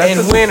and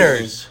a-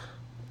 winners.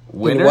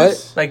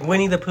 Winners? Like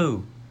Winnie the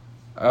Pooh.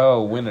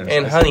 Oh, winners.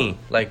 And I see. honey.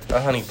 Like a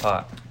honey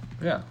pot.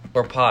 Yeah.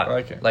 Or pot. I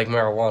like it. Like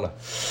marijuana.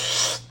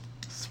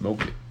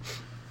 Smoke it.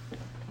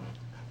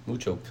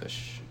 Mucho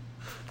kush.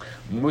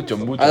 Mucho,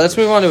 mucho. All right, let's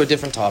move on to a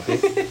different topic.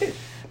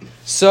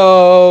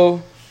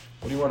 So...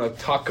 What do you want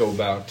to taco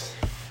about?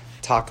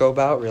 Taco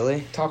bout,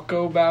 really?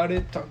 Taco about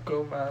it.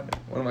 Taco about it.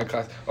 One of my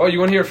class. Oh, you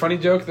want to hear a funny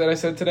joke that I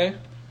said today?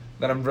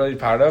 That I'm really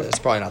proud of? It's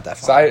probably not that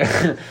So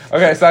fun.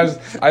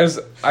 I was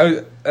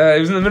it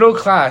was in the middle of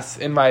class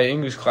in my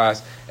English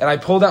class, and I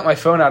pulled out my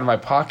phone out of my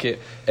pocket,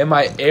 and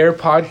my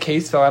AirPod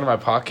case fell out of my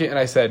pocket, and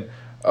I said,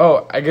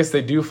 "Oh, I guess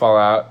they do fall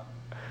out."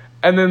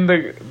 And then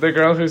the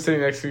girl who was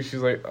sitting next to me,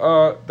 she's like,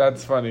 "Oh,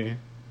 that's funny."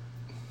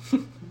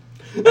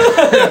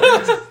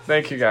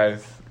 Thank you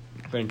guys,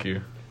 thank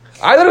you.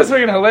 I thought it was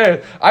freaking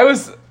hilarious. I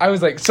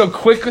was like so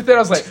quick with it. I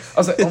was like,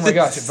 oh my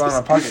gosh, it fell in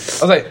my pocket.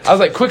 I was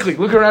like, quickly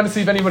look around to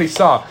see if anybody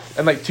saw.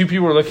 And like 2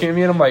 people were looking at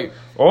me, and I'm like,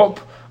 oh,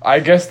 I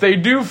guess they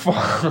do fall.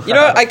 You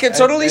know what? I could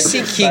totally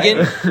see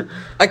Keegan.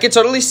 I could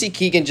totally see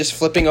Keegan just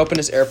flipping open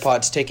his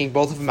AirPods, taking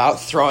both of them out,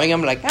 throwing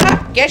them like,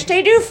 guess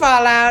they do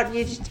fall out.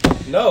 You just...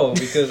 No,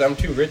 because I'm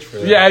too rich for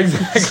that. Yeah,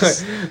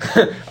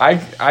 exactly.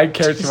 I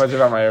care too much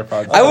about my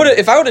AirPods.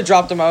 If I would have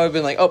dropped them, I would have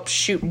been like, oh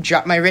shoot,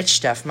 drop my rich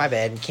stuff. My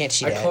bad, can't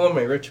see I that. call them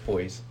my rich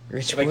boys.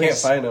 Rich if boys. I can't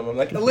find them, I'm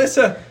like,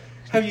 Alyssa,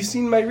 have you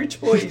seen my rich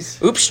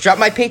boys? Oops, drop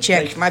my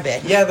paycheck. Like, my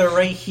bad. Yeah, they're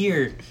right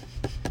here.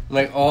 I'm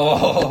like,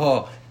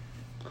 oh.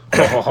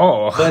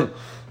 Oh. But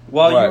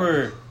while What? you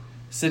were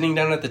sitting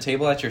down at the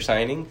table at your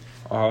signing,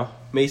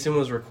 Mason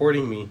was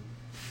recording me,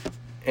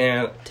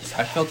 and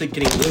I felt it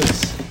getting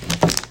loose.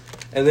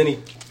 And then he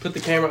put the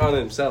camera on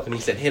himself, and he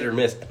said hit or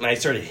miss, and I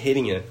started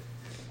hitting it.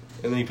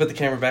 And then he put the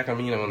camera back on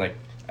me, and I went like,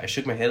 I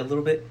shook my head a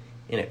little bit,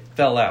 and it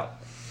fell out.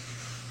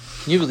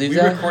 Can you believe We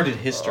that? recorded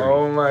history.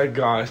 Oh my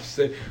gosh.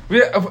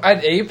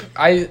 At Ape,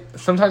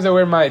 sometimes I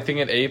wear my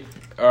thing at Ape,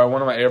 or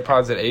one of my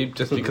AirPods at Ape,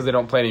 just because they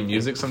don't play any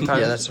music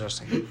sometimes. Yeah, that's what I was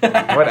thinking.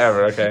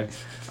 Whatever, okay.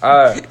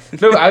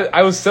 No,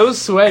 I was so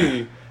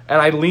sweaty,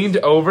 and I leaned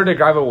over to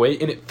grab a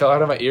weight, and it fell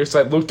out of my ear, so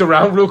I looked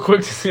around real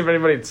quick to see if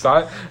anybody saw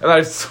it, and I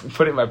just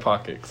put it in my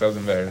pocket, because I was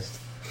embarrassed.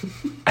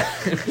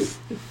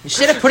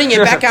 Instead of putting it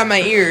back on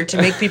my ear to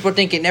make people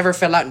think it never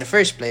fell out in the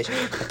first place,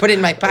 I put it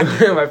in my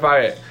pocket. In my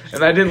pocket.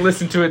 And I didn't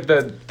listen to it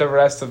the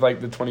rest of,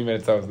 like, the 20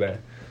 minutes I was there.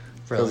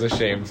 Really? I was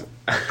ashamed.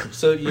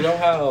 So you know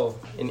how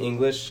in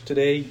English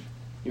today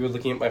you were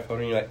looking at my phone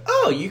and you're like,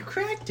 oh, you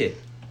cracked it.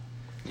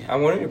 I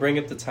wanted to bring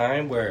up the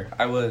time where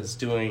I was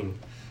doing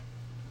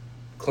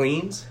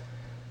cleans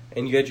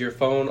and you had your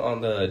phone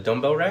on the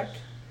dumbbell rack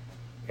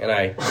and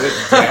I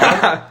went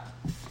down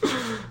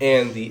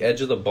and the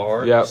edge of the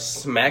bar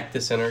smacked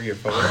the center of your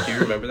phone. Do you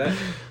remember that?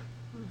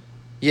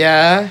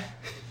 Yeah.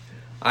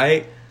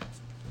 I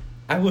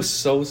was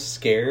so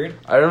scared.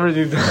 I remember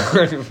you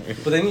doing.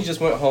 But then you just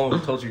went home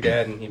and told your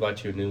dad and he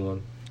bought you a new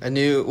one.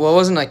 It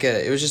wasn't like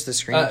it was just the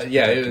screen.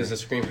 Yeah, it was a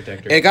screen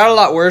protector. It got a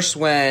lot worse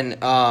when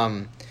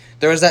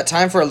there was that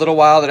time for a little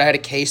while that I had a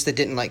case that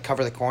didn't like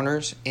cover the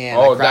corners, and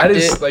I cracked that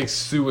is it. like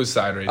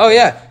suicide right Oh there.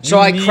 yeah, so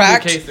You I need a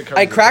cracked. case that covers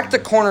I the cracked the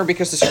corners. corner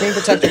because the screen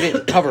protector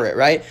didn't cover it,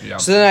 right? Yeah.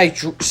 So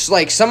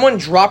then someone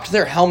dropped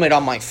their helmet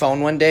on my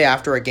phone one day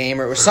after a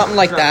game, or it was something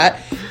like that,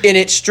 and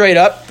it straight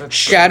up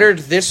shattered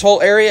this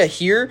whole area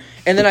here,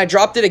 and then I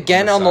dropped it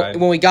again On the side.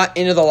 when we got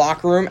into the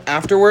locker room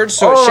afterwards,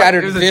 so Oh, it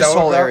shattered it was a this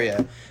double whole drop?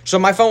 area. So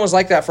my phone was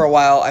like that for a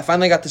while. I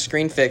finally got the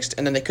screen fixed,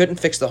 and then they couldn't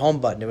fix the home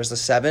button. It was the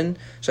 7,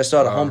 so I still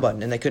had a home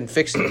button, and they couldn't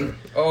fix it.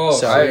 Oh,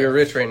 So- you're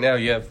rich right now.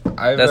 You have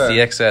I have that's a- the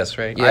XS,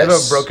 right? I have a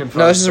Yes. broken phone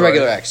No, this is a story.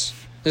 regular X.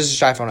 This is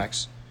just iPhone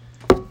X.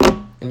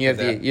 And you have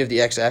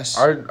the XS.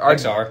 Our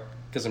XR,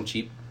 because I'm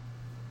cheap.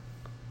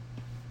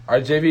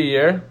 JV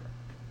year,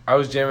 I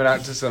was jamming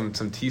out to some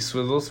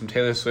T-Swizzle, some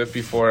Taylor Swift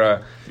before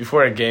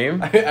a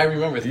game. I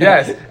remember that.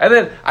 Yes, and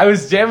then I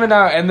was jamming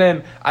out, and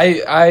then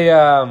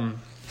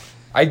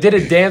I did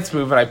a dance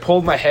move, and I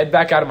pulled my head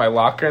back out of my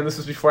locker, and this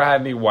was before I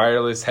had any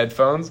wireless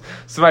headphones,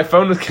 so my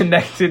phone was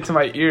connected to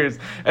my ears,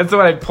 and so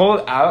when I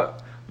pulled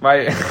out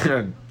my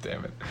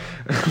damn it,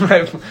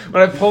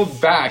 when I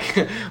pulled back,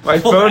 my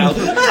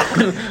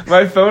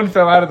phone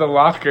fell out of the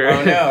locker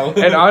Oh, no.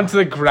 and onto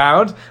the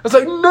ground. I was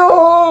like,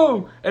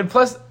 no, and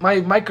plus my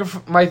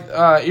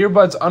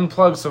earbuds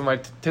unplugged, so my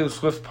Taylor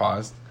Swift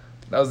paused.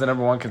 That was the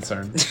number one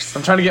concern.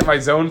 I'm trying to get my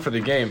zone for the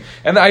game.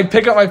 And then I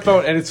pick up my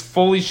phone, and it's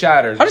fully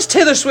shattered. How does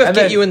Taylor Swift And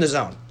get then- you in the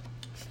zone?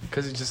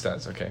 Because it just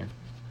does, okay.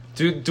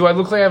 Do I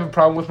look like I have a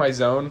problem with my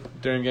zone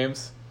during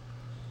games?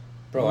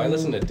 Bro, I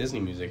listen to Disney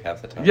music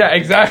half the time. Yeah,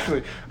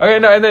 exactly. Okay,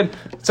 no, and then,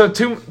 so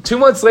two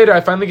months later, I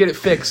finally get it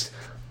fixed.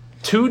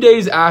 2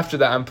 days after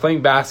that, I'm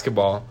playing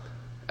basketball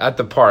at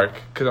the park,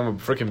 because I'm a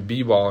freaking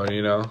b-baller,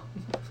 you know?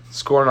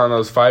 Scoring on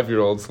those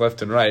 5-year-olds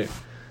left and right.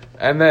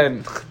 And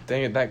then,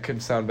 dang it, that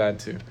could sound bad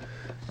too.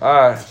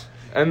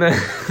 And then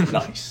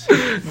Nice.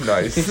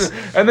 nice.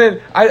 And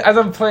then as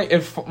I'm playing,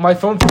 if my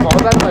phone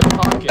falls out of my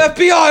pocket.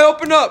 FBI,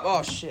 open up!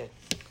 Oh shit!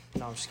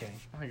 No, I'm just kidding.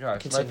 Oh my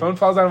gosh, Continue. my phone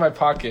falls out of my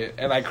pocket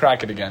and I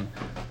crack it again.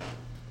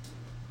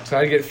 So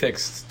I get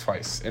fixed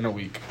twice in a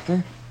week.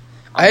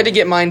 I had to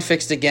get mine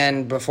fixed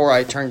again before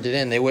I turned it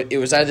in. It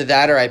was either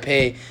that or I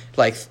pay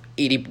like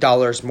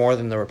 $80 more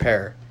than the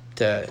repair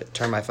to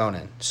turn my phone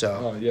in.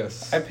 So Oh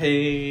yes. I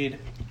paid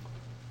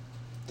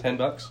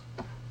 $10.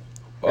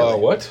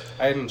 What?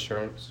 I had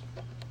insurance.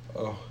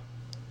 Oh.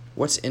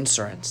 what's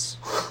insurance?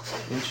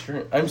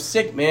 Insurance. I'm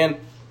sick, man.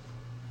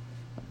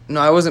 No,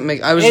 I wasn't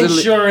making. I was literally.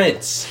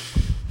 Insurance.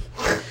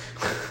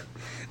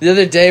 The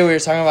other day we were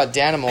talking about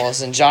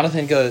Danimals, and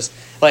Jonathan goes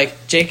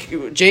like Jake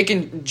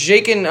and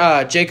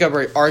Jacob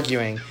are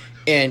arguing,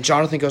 and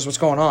Jonathan goes, "What's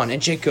going on?" And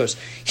Jake goes,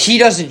 "He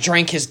doesn't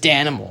drink his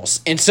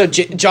Danimals." And so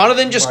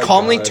Jonathan just My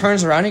calmly God.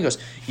 turns around and he goes,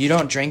 "You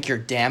don't drink your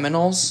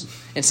Daminals?"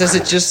 And says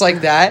it just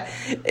like that.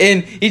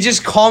 And he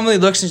just calmly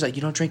looks and he's like,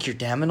 "You don't drink your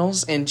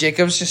Daminals?" And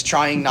Jacob's just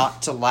trying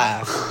not to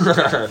laugh.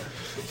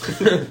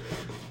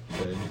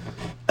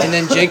 And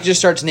then Jake just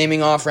starts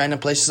naming off random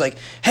places like,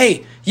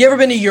 "Hey, you ever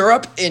been to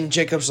Europe?" And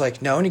Jacob's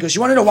like, "No." And he goes,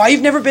 "You want to know why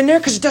you've never been there?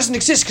 Because it doesn't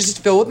exist, because it's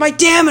filled with my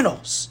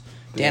Daminals." Is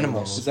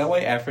Danimals. that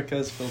why Africa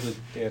is filled with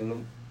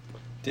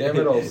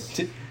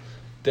Daminals.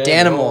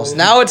 Danimals.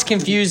 Now it's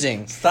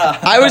confusing.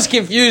 Stop. I was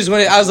confused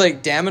when I was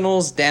like,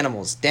 Daminals,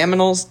 Danimals,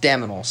 Daminals,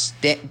 Daminals,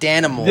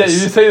 Danimals. Yeah, you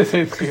just say the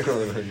same thing over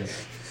and over again.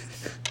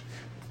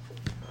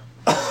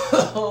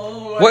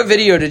 What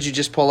video did you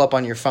just pull up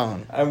on your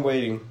phone? I'm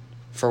waiting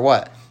For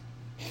what?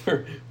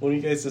 for one of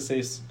you guys to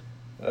say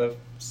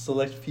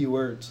select few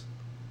words.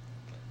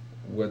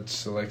 What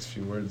selects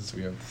few words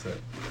we have to say?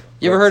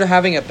 You ever heard of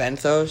having a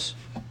benthos?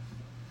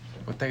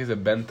 What the heck is a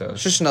benthos?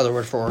 It's just another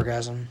word for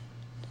orgasm.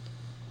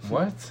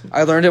 What?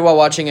 I learned it while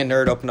watching a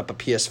nerd open up a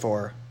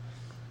PS4.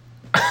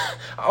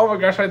 Oh my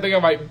gosh, I think I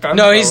might benthos.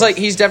 No,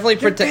 he's definitely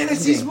Your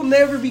fantasies pretending. will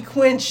never be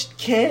quenched,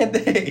 can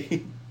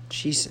they?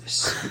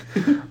 Jesus.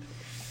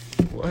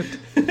 What?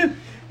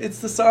 It's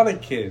the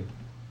Sonic Kid.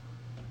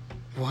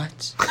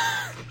 What?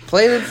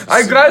 Play the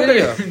I'm glad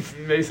video. that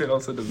Mason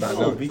also does not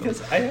know. No,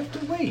 because I have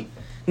to wait.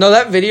 No,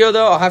 that video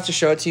though, I'll have to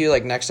show it to you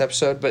like next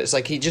episode. But it's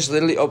like he just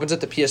literally opens up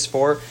the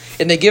PS4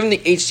 and they give him the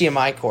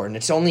HDMI cord and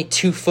it's only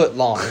 2 foot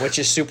long, which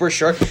is super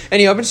short.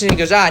 And he opens it and he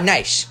goes,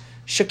 nice.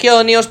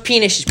 Shaquille O'Neal's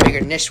penis is bigger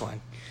than this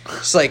one.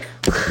 It's like,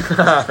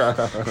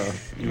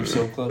 You were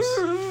so close.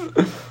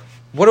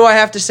 what do I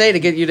have to say to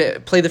get you to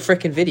play the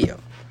frickin' video?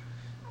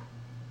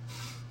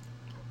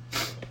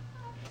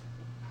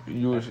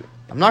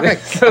 I'm not gonna.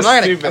 So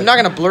stupid. I'm not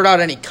gonna blurt out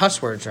any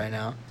cuss words right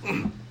now.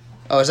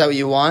 Oh, is that what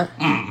you want?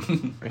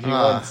 He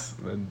wants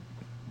the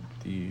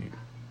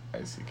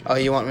D-I-C-K. Oh,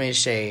 you want me to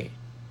say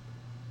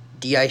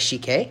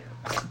D-I-C-K?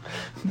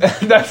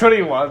 That's what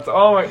he wants.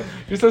 Oh my,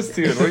 you're so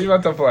stupid. What are you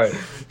about to play?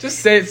 Just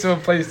say it so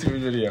it plays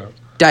stupid video.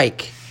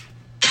 Dyke.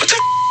 What the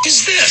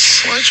is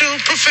this? Why's your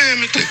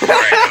profanity?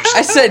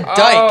 I said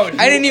dyke. Oh,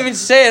 I didn't even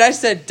say it. I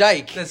said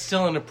dyke. That's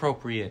still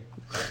inappropriate.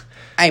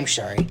 I'm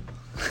sorry.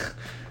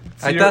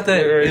 I thought that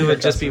it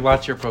would just be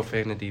watch your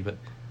profanity, but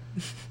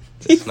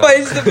He it's not.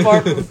 plays the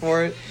part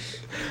before it.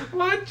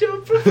 Watch your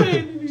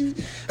profanity.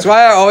 That's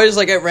why I always,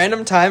 like, at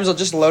random times, I'll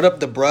just load up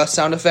the bruh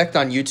sound effect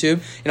on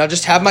YouTube, and I'll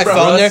just have my Bruh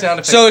phone there. sound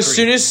effect So as free.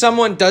 soon as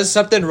someone does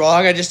something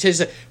wrong, I just hit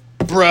the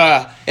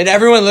bruh, and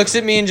everyone looks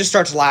at me and just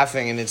starts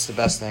laughing, and it's the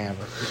best thing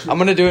ever. I'm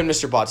gonna do it in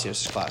Mr.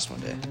 Batios' class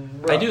one day.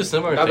 I do a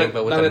similar thing,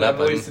 but with a nut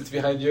Emily button. sits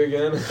behind you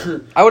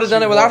again. I would have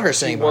done it without her She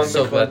saying won mine.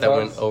 So glad that Coin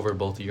went toss. over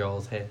both of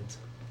y'all's heads.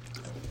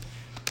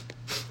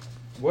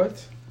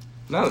 What?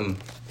 Nothing.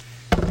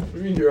 What do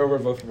you mean you're over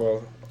both of our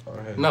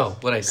heads? No,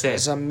 what I said.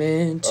 Cause I'm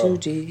in too Oh.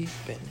 deep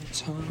and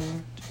it's hard.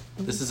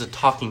 This is a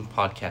talking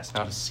podcast,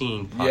 not a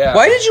seeing podcast. Yeah.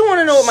 Why did you want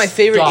to know what my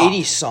favorite Stop.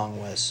 80s song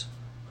was?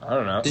 I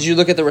don't know. Did you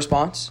look at the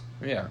response?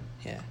 Yeah.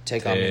 Yeah,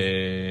 Take On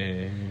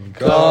Me.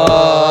 Take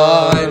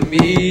on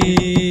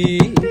me.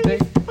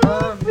 Take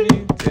on me.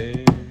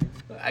 Take.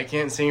 I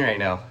can't sing right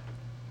now.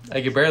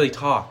 I can barely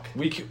talk.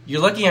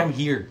 You're lucky I'm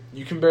here.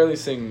 You can barely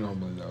sing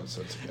normally though,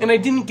 so it's okay. And I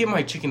didn't get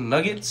my chicken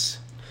nuggets.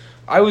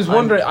 I was I'm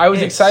wondering. I was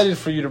pissed. excited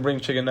for you to bring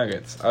chicken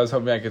nuggets. I was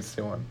hoping I could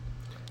steal one.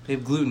 They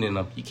have gluten in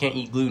them. You can't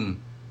eat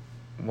gluten.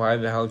 Why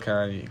the hell can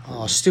I eat?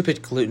 Oh,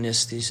 stupid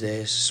glutenists these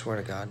days. Swear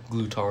to God.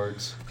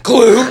 Glutards.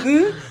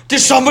 Gluten? Did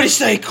somebody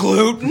say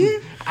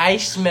gluten? I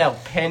smell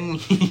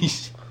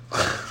pennies.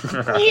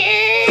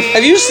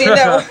 Have you seen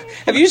that?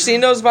 Have you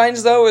seen those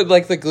vines though with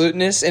like the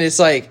glutinous? And it's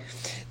like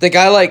the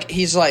guy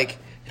he's like,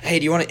 hey,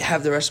 do you want to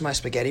have the rest of my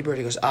spaghetti, bro?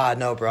 He goes,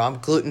 no, bro, I'm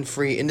gluten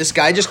free. And this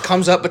guy just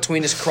comes up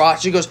between his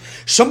crotch. He goes,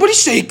 somebody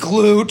say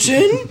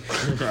gluten?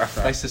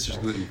 My sister's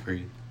gluten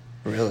free.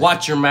 Really?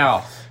 Watch your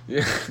mouth.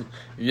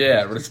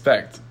 Yeah,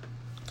 respect.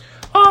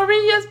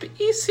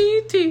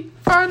 R-E-S-P-E-C-T.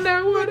 Find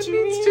out what it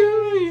means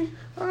to me.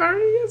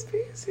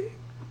 R-E-S-P-E-C.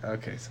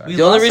 Okay, sorry.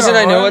 The only reason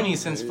I know it-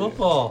 since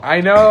football.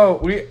 I know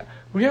we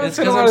haven't It's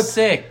spent a because lot I'm of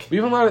sick. we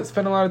haven't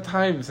spent a lot of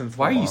time since.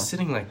 Why are you football.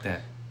 sitting like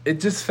that? It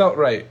just felt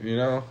right, you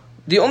know.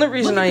 The only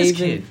reason Look at I this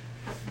even kid.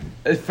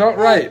 It felt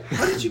right.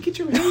 How did you get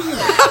your hands on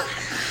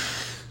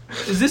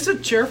it? Is this a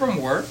chair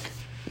from work?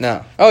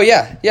 no. Oh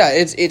yeah,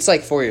 it's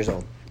like 4 years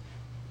old.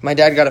 My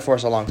dad got it for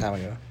us a long time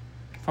ago.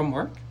 From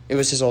work? It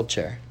was his old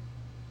chair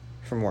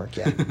from work.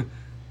 Yeah.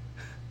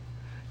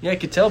 Yeah, I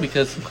could tell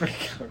because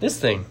this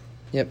thing.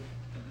 Yep.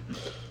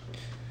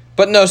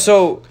 But no,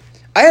 so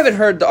I haven't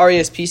heard the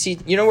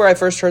RESPC. You know where I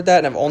first heard that,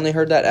 and I've only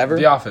heard that ever.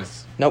 The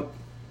Office. Nope.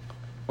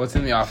 What's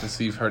in The Office?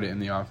 So you've heard it in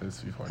The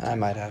Office before. I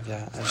might have.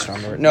 Yeah, I just don't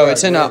remember. No,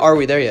 it's in. Are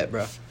We There Yet,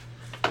 bro?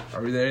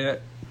 Are we there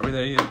yet? Are we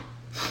there yet?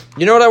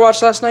 You know what I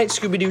watched last night?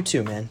 Scooby Doo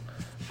 2, man.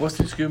 What's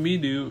the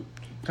Scooby Doo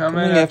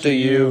coming Coming after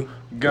you?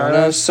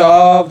 Gonna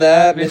solve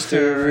that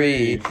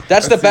mystery.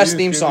 That's the best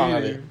theme song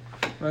of it.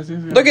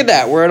 Look at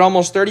that. We're at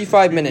almost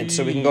 35 minutes,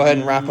 so we can go ahead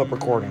and wrap up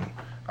recording.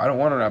 I don't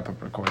want to wrap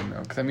up recording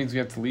though, because that means we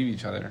have to leave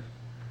each other.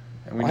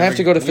 And we I have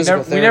to go to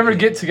physical We never therapy.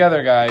 get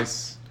together,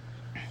 guys.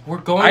 We're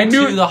going I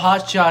knew- to the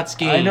Hot Shots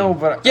game. I know,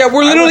 but Yeah,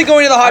 we're literally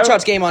going to the Hot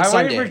Shots game on I'm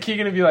Sunday. waiting for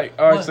Keegan to be like,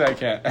 oh, What? actually, I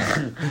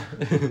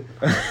can't.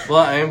 Well,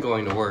 I am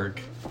going to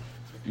work.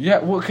 Yeah,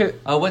 well,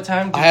 What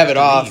time do I we have it to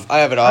off. leave? I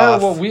have it I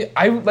off. don't know,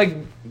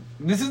 well,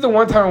 this is the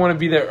one time I want to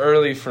be there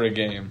early for a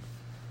game.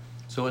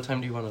 So what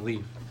time do you want to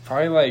leave?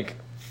 Probably like,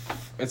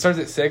 it starts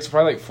at 6,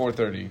 probably like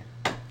 4:30.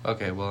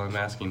 Okay, well, I'm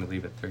asking to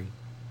leave at 3.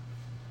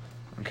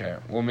 Okay,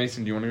 well,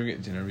 Mason, do you want to go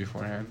get dinner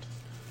beforehand?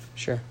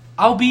 Sure.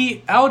 I'll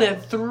be out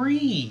at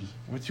 3.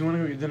 What, you want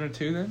to go get dinner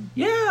too then?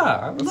 Yeah,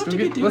 I would love to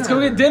get dinner. Let's go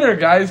get dinner,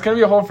 guys. It's going to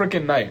be a whole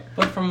freaking night.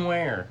 But from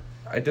where?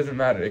 It doesn't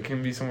matter. It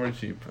can be somewhere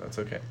cheap. That's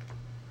okay.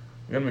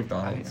 We got I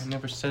McDonald's.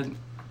 never said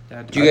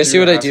that. Do you guys see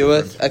what I deal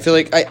with? I feel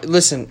like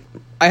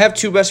I have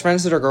 2 best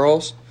friends that are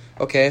girls.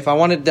 Okay, if I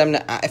wanted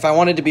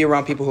to be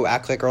around people who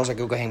act like girls, I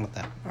could go hang with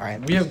them. All right.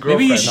 We have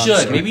Maybe you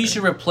girlfriends. should. Maybe you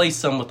should replace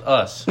some with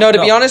us. No, to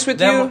be honest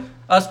with you,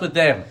 us with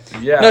them.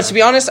 Yeah. no, to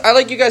be honest, I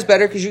like you guys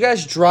better because you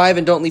guys drive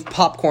and don't leave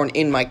popcorn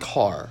in my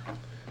car.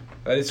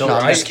 That is No, true.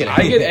 I'm just kidding.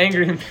 I get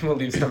angry when people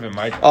leave stuff in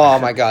my car. Oh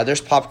my God,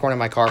 there's popcorn in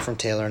my car from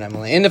Taylor and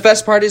Emily. And the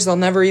best part is they'll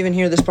never even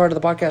hear this part of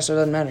the podcast, so it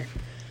doesn't matter.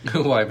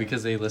 Why?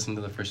 Because they listened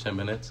to the first 10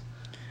 minutes?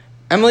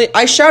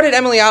 I shouted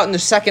Emily out in the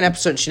second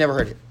episode and she never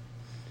heard it.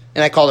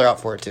 And I called her out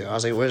for it too. I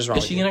was like, what is wrong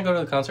Is with she you? going to go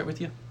to the concert with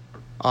you?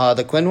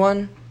 The Quinn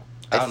one?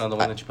 I don't know, the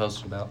one that you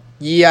posted about.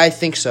 Yeah, I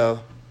think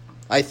so.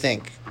 I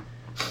think.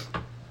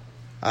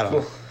 I don't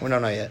know. We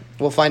don't know yet.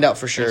 We'll find out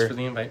for Thanks sure. for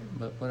the invite,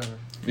 but whatever.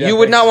 Yeah, You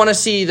would thanks. not want to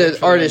see Thanks the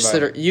for the artists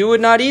that are... invite. You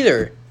would not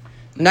either.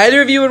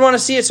 Neither of you would want to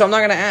see it, so I'm not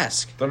going to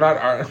ask. They're not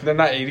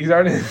 80s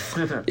artists.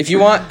 If you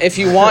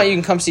want, you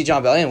can come see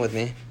John Bellion with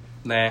me.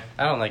 Nah,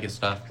 I don't like his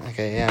stuff.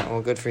 Okay, yeah.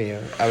 Well, good for you.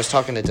 I was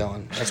talking to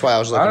Dylan. That's why I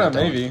was I looking don't know,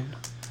 at Dylan. maybe.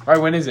 All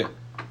right, when is it?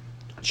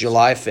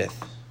 July 5th.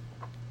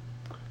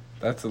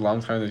 That's a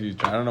long time in the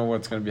future. I don't know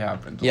what's going to be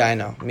happening. Yeah, I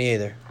know. Me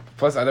either.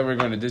 Plus, I thought we were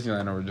going to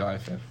Disneyland over July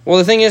 5th. Well,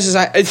 the thing is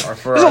there's Or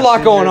for a our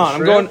lot going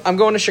senior on. trip. I'm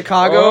going to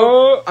Chicago.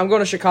 Oh. I'm going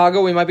to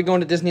Chicago. We might be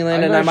going to Disneyland,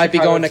 I'm and going I to might be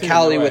Chicago going to too,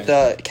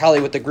 Cali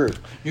no with the group.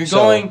 You're So-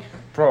 going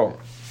Bro.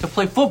 to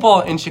play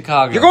football in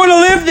Chicago. You're going to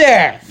live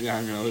there. Yeah,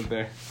 I'm going to live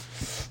there.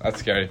 That's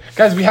scary.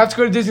 Guys, we have to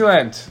go to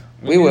Disneyland.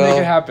 We need to will. make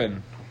it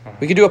happen.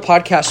 We could do a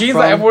podcast He's from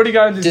like, I've already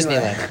gone to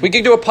Disneyland. Disneyland. We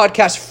could do a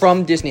podcast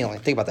from Disneyland.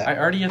 Think about that. I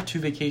already have 2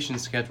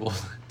 vacations scheduled.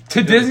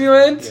 To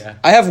Disneyland? Yeah.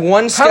 I have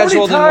one How many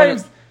scheduled.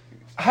 times?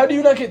 How do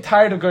you not get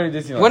tired of going to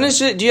Disneyland? When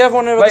is it? Do you have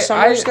one over Like, the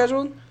summer I-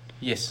 scheduled?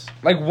 Yes,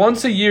 Like,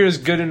 once a year is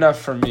good enough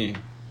for me.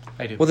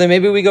 I do. Well, then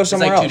maybe we go it's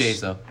somewhere like 2 else.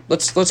 days, though.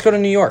 Let's go to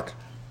New York.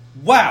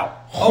 Wow.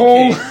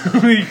 Okay.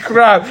 Holy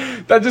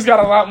crap. That just got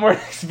a lot more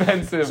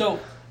expensive. So,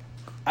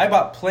 I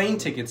bought plane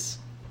tickets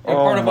and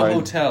Oh part of my a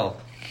hotel.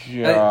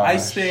 I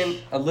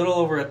spent a little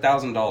over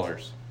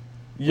 $1,000.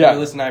 Yeah.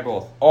 Listen, I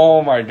both.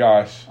 Oh my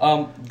gosh.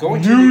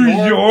 Going to New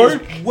New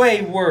York York? is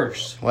way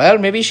worse. Well,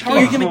 maybe you should How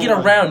are you going to get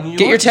around New York?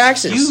 get your is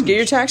taxes. huge. Get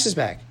your taxes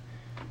back.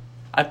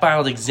 I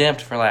filed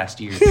exempt for last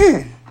year.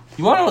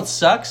 You want to know what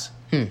sucks?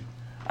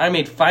 I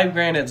made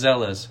 $5,000 at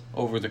Zella's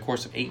over the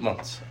course of 8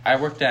 months. I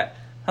worked at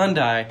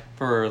Hyundai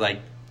for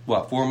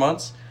 4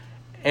 months,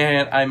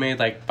 and I made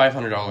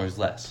 $500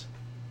 less.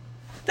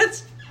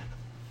 That's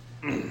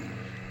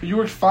You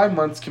worked 5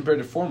 months compared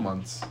to 4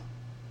 months.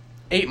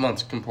 8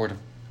 months compared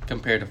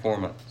to 4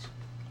 months.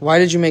 Why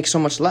did you make so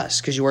much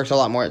less? Because you worked a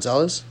lot more at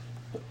Zella's?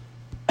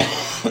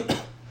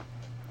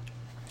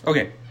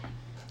 Okay.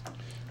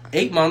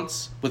 8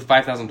 months with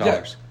 $5,000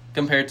 Yeah.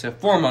 compared to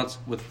 4 months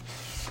with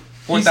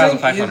He's saying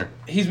 $4,500.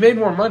 He's made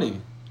more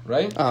money,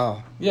 right?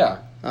 Oh. Yeah.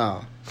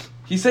 Oh.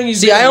 He's saying he's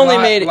See, made I a only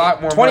lot, made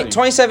lot more 20, money.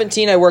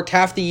 2017. I worked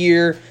half the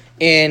year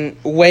in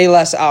way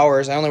less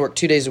hours. I only worked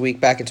 2 days a week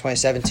back in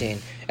 2017,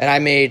 and I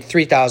made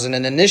 $3,000.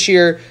 And then this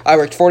year, I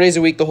worked 4 days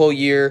a week the whole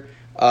year,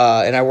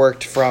 and I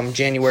worked from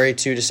January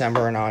to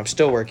December, and now I'm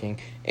still working.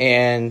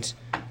 And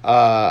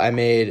I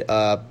made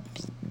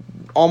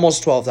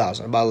almost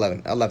 $12,000, about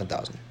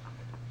 11,000.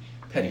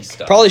 Petty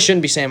stuff. Probably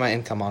shouldn't be saying my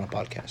income on a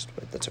podcast,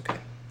 but that's okay.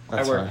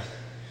 That's I work fine.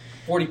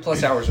 40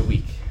 plus hours a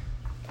week.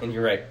 And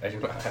you're right, I do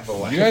not have a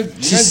wife. You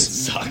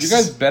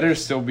guys better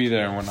still be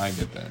there when I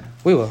get there.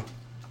 We will.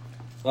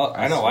 Well,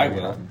 I know I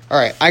will. All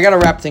right, I gotta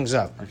wrap things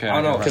up Okay.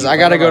 I know. because I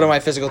gotta go to my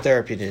physical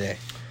therapy today.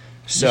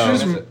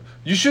 So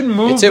You should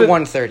move. it's at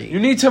 1:30. You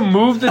need to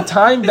move the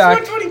time It's back.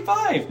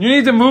 125. You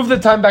need to move the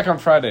time back on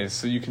Fridays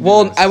so you can. do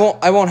Well, this. I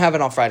won't have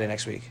it on Friday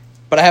next week,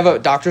 but I have a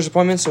doctor's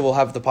appointment, so we'll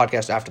have the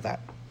podcast after that.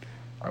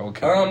 I will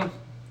kill you.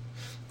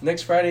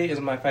 Next Friday is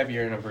my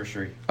 5-year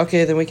anniversary.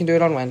 Okay, then we can do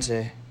it on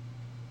Wednesday.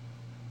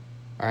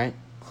 All right.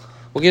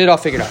 We'll get it all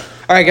figured out.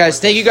 All right, guys.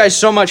 Thank you guys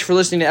so much for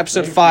listening to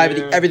episode 5 of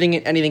you. the Everything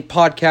and Anything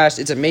podcast.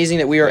 It's amazing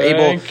that we are able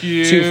Thank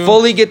you. to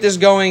fully get this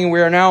going. We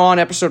are now on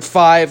episode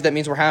 5. That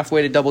means we're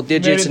halfway to double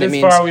digits, and Made it it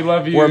this means far. We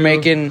love you. we're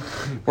making G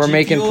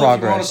Fuel, progress.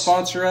 If you want to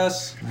sponsor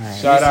us,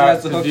 Shout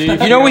out to You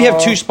G. You know we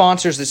have 2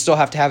 sponsors that still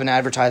have to have an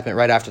advertisement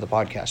right after the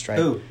podcast, right?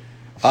 Who?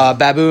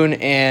 Baboon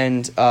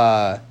and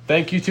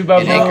Thank you to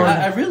Anchor. Baboon.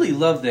 I really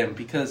love them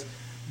because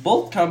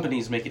both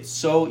companies make it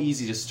so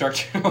easy to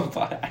start your own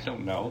podcast. I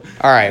don't know.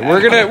 all right, we're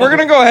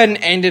gonna go ahead and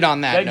end it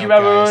on that. Thank note, you,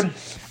 Baboon.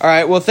 guys. All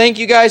right, well, thank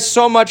you guys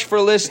so much for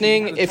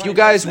listening. If you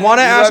guys want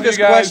to We ask love you us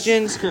guys.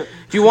 questions,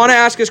 if you want to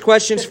ask us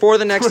questions for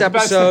the next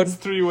episode, That's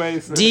 3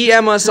 ways.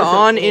 DM us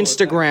on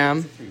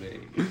Instagram.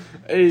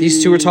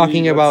 These two are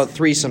talking about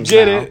threesomes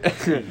Get now.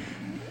 it?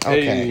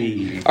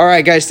 Okay. All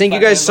right, guys. Thank you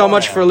guys so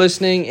much for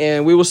listening,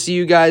 and we will see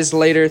you guys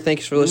later.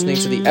 Thanks for listening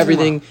to the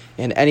Everything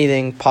and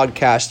Anything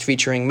podcast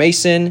featuring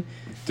Mason.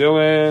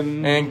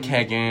 Dylan. And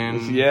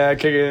Kegan. Yeah,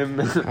 kick him.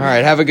 All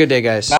right, have a good day, guys.